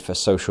this made for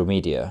social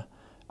media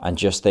and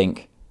just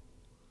think,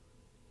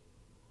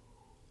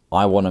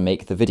 I want to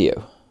make the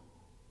video.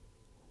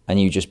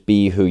 And you just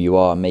be who you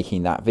are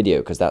making that video,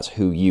 because that's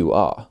who you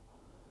are.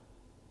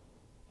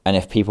 And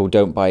if people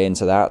don't buy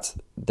into that,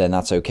 then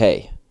that's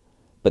okay.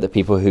 But the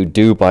people who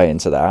do buy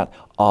into that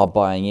are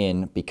buying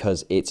in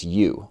because it's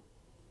you.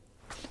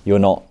 You're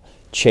not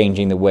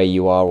changing the way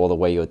you are or the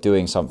way you're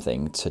doing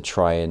something to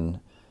try and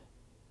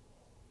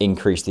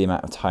increase the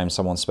amount of time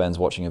someone spends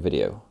watching a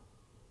video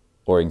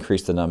or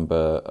increase the number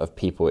of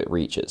people it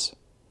reaches.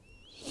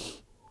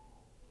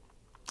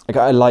 Like,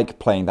 I like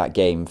playing that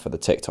game for the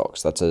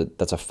TikToks.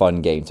 That's a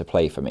fun game to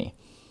play for me.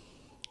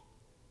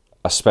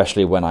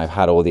 Especially when I've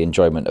had all the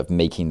enjoyment of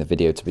making the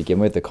video to begin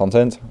with, the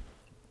content.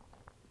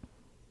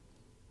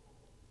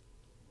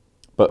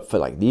 But for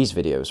like these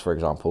videos, for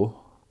example,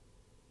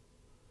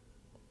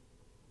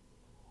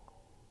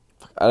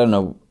 I don't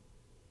know,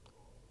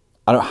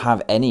 I don't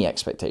have any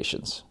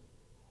expectations.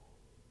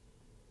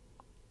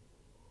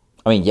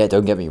 I mean, yeah,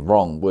 don't get me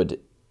wrong, would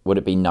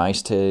it be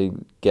nice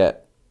to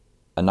get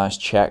a nice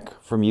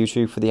check from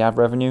YouTube for the ad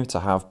revenue,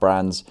 to have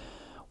brands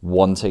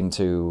wanting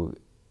to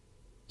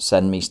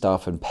send me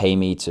stuff and pay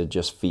me to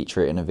just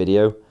feature it in a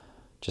video,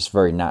 just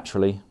very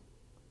naturally?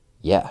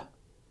 Yeah,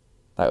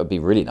 that would be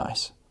really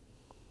nice.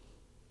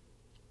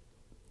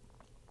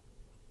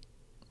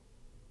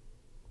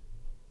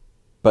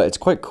 But it's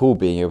quite cool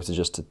being able to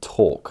just to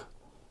talk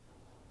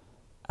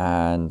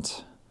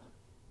and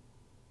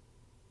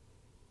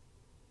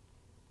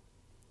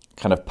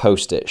kind of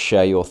post it,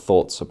 share your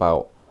thoughts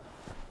about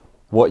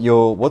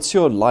what's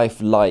your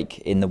life like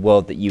in the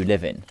world that you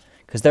live in.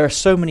 Because there are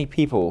so many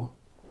people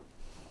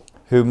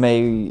who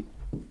may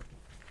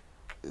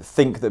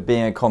think that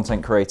being a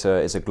content creator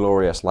is a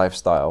glorious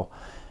lifestyle.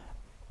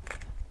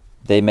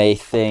 They may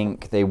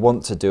think they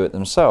want to do it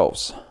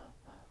themselves,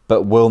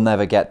 but will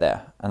never get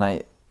there.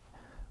 And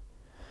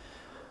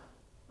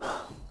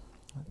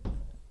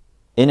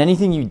in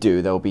anything you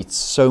do, there will be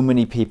so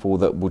many people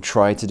that will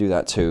try to do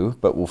that too,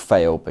 but will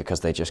fail because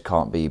they just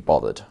can't be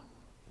bothered.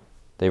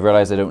 They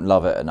realize they don't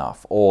love it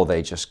enough, or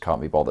they just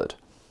can't be bothered.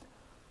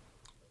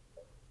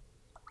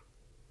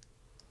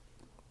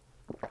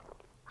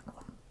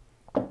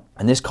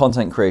 And this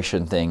content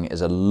creation thing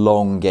is a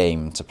long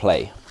game to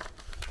play.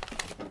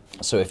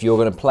 So if you're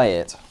going to play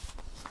it,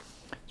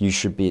 you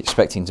should be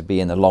expecting to be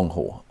in the long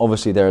haul.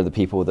 Obviously, there are the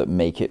people that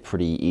make it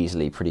pretty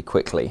easily, pretty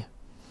quickly.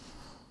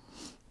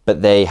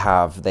 But they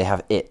have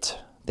it.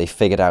 They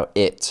figured out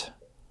it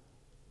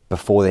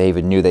before they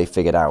even knew they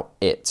figured out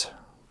it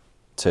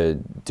to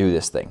do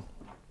this thing.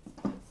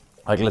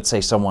 Like, let's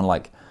say someone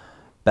like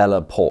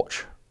Bella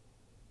Porch,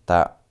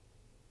 that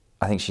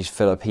I think she's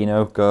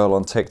Filipino girl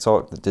on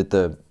TikTok that did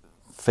the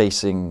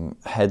facing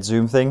head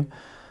zoom thing.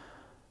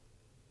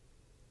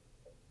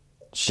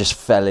 She just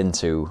fell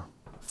into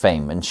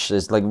fame, and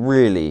she's like,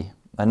 really,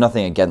 and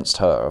nothing against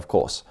her, of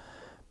course,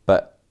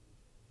 but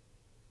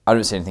I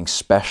don't see anything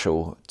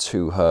special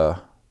to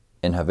her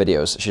in her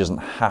videos. She doesn't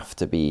have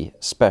to be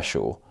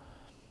special,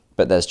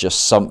 but there's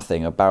just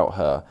something about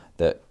her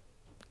that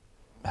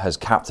has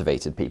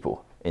captivated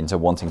people into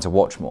wanting to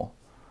watch more.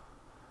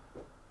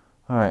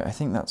 All right, I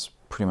think that's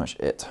pretty much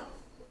it.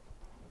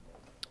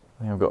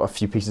 I think I've got a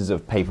few pieces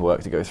of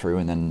paperwork to go through,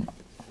 and then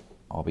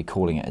I'll be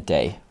calling it a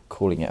day,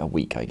 calling it a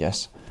week, I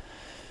guess.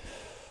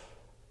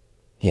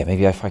 Yeah,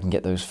 maybe if I can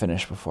get those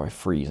finished before I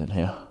freeze in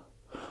here.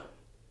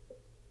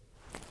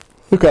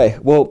 Okay,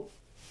 well,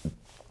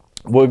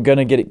 we're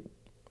gonna get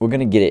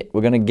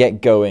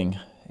going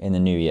in the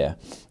new year.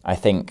 I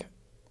think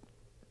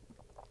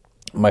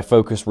my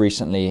focus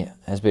recently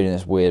has been in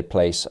this weird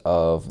place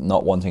of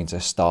not wanting to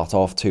start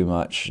off too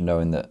much,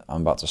 knowing that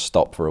I'm about to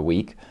stop for a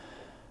week.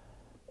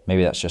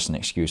 Maybe that's just an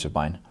excuse of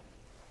mine.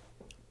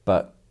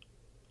 But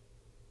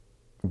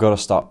I've got to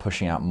start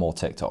pushing out more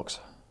TikToks.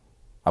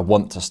 I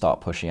want to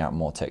start pushing out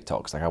more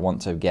TikToks. Like, I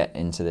want to get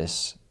into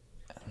this.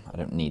 I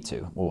don't need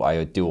to. Well,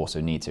 I do also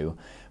need to.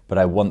 But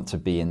I want to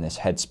be in this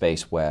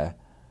headspace where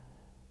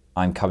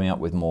I'm coming up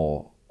with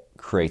more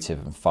creative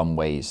and fun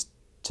ways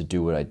to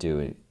do what I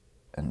do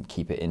and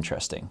keep it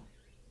interesting.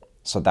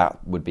 So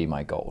that would be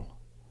my goal.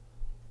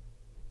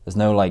 There's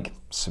no like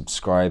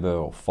subscriber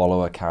or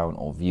follower count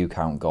or view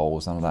count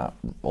goals, none of that,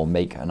 or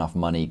make enough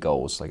money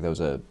goals. Like those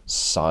are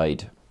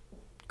side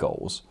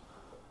goals.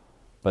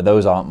 But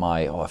those aren't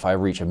my, oh, if I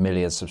reach 1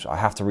 million, I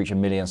have to reach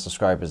 1 million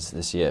subscribers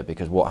this year,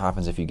 because what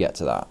happens if you get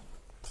to that?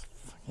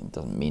 It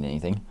doesn't mean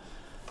anything.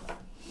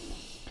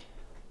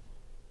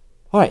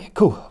 All right,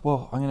 cool.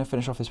 Well, I'm going to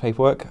finish off this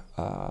paperwork.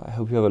 I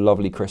hope you have a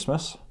lovely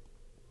Christmas.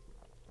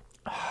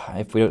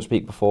 If we don't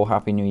speak before,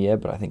 Happy New Year,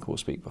 but I think we'll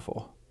speak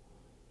before.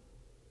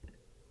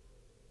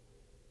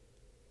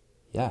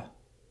 Yeah.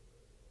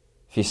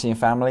 If you're seeing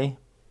family,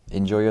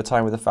 enjoy your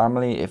time with the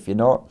family. If you're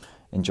not,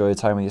 enjoy your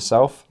time with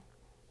yourself.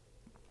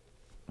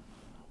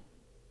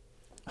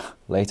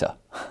 Later.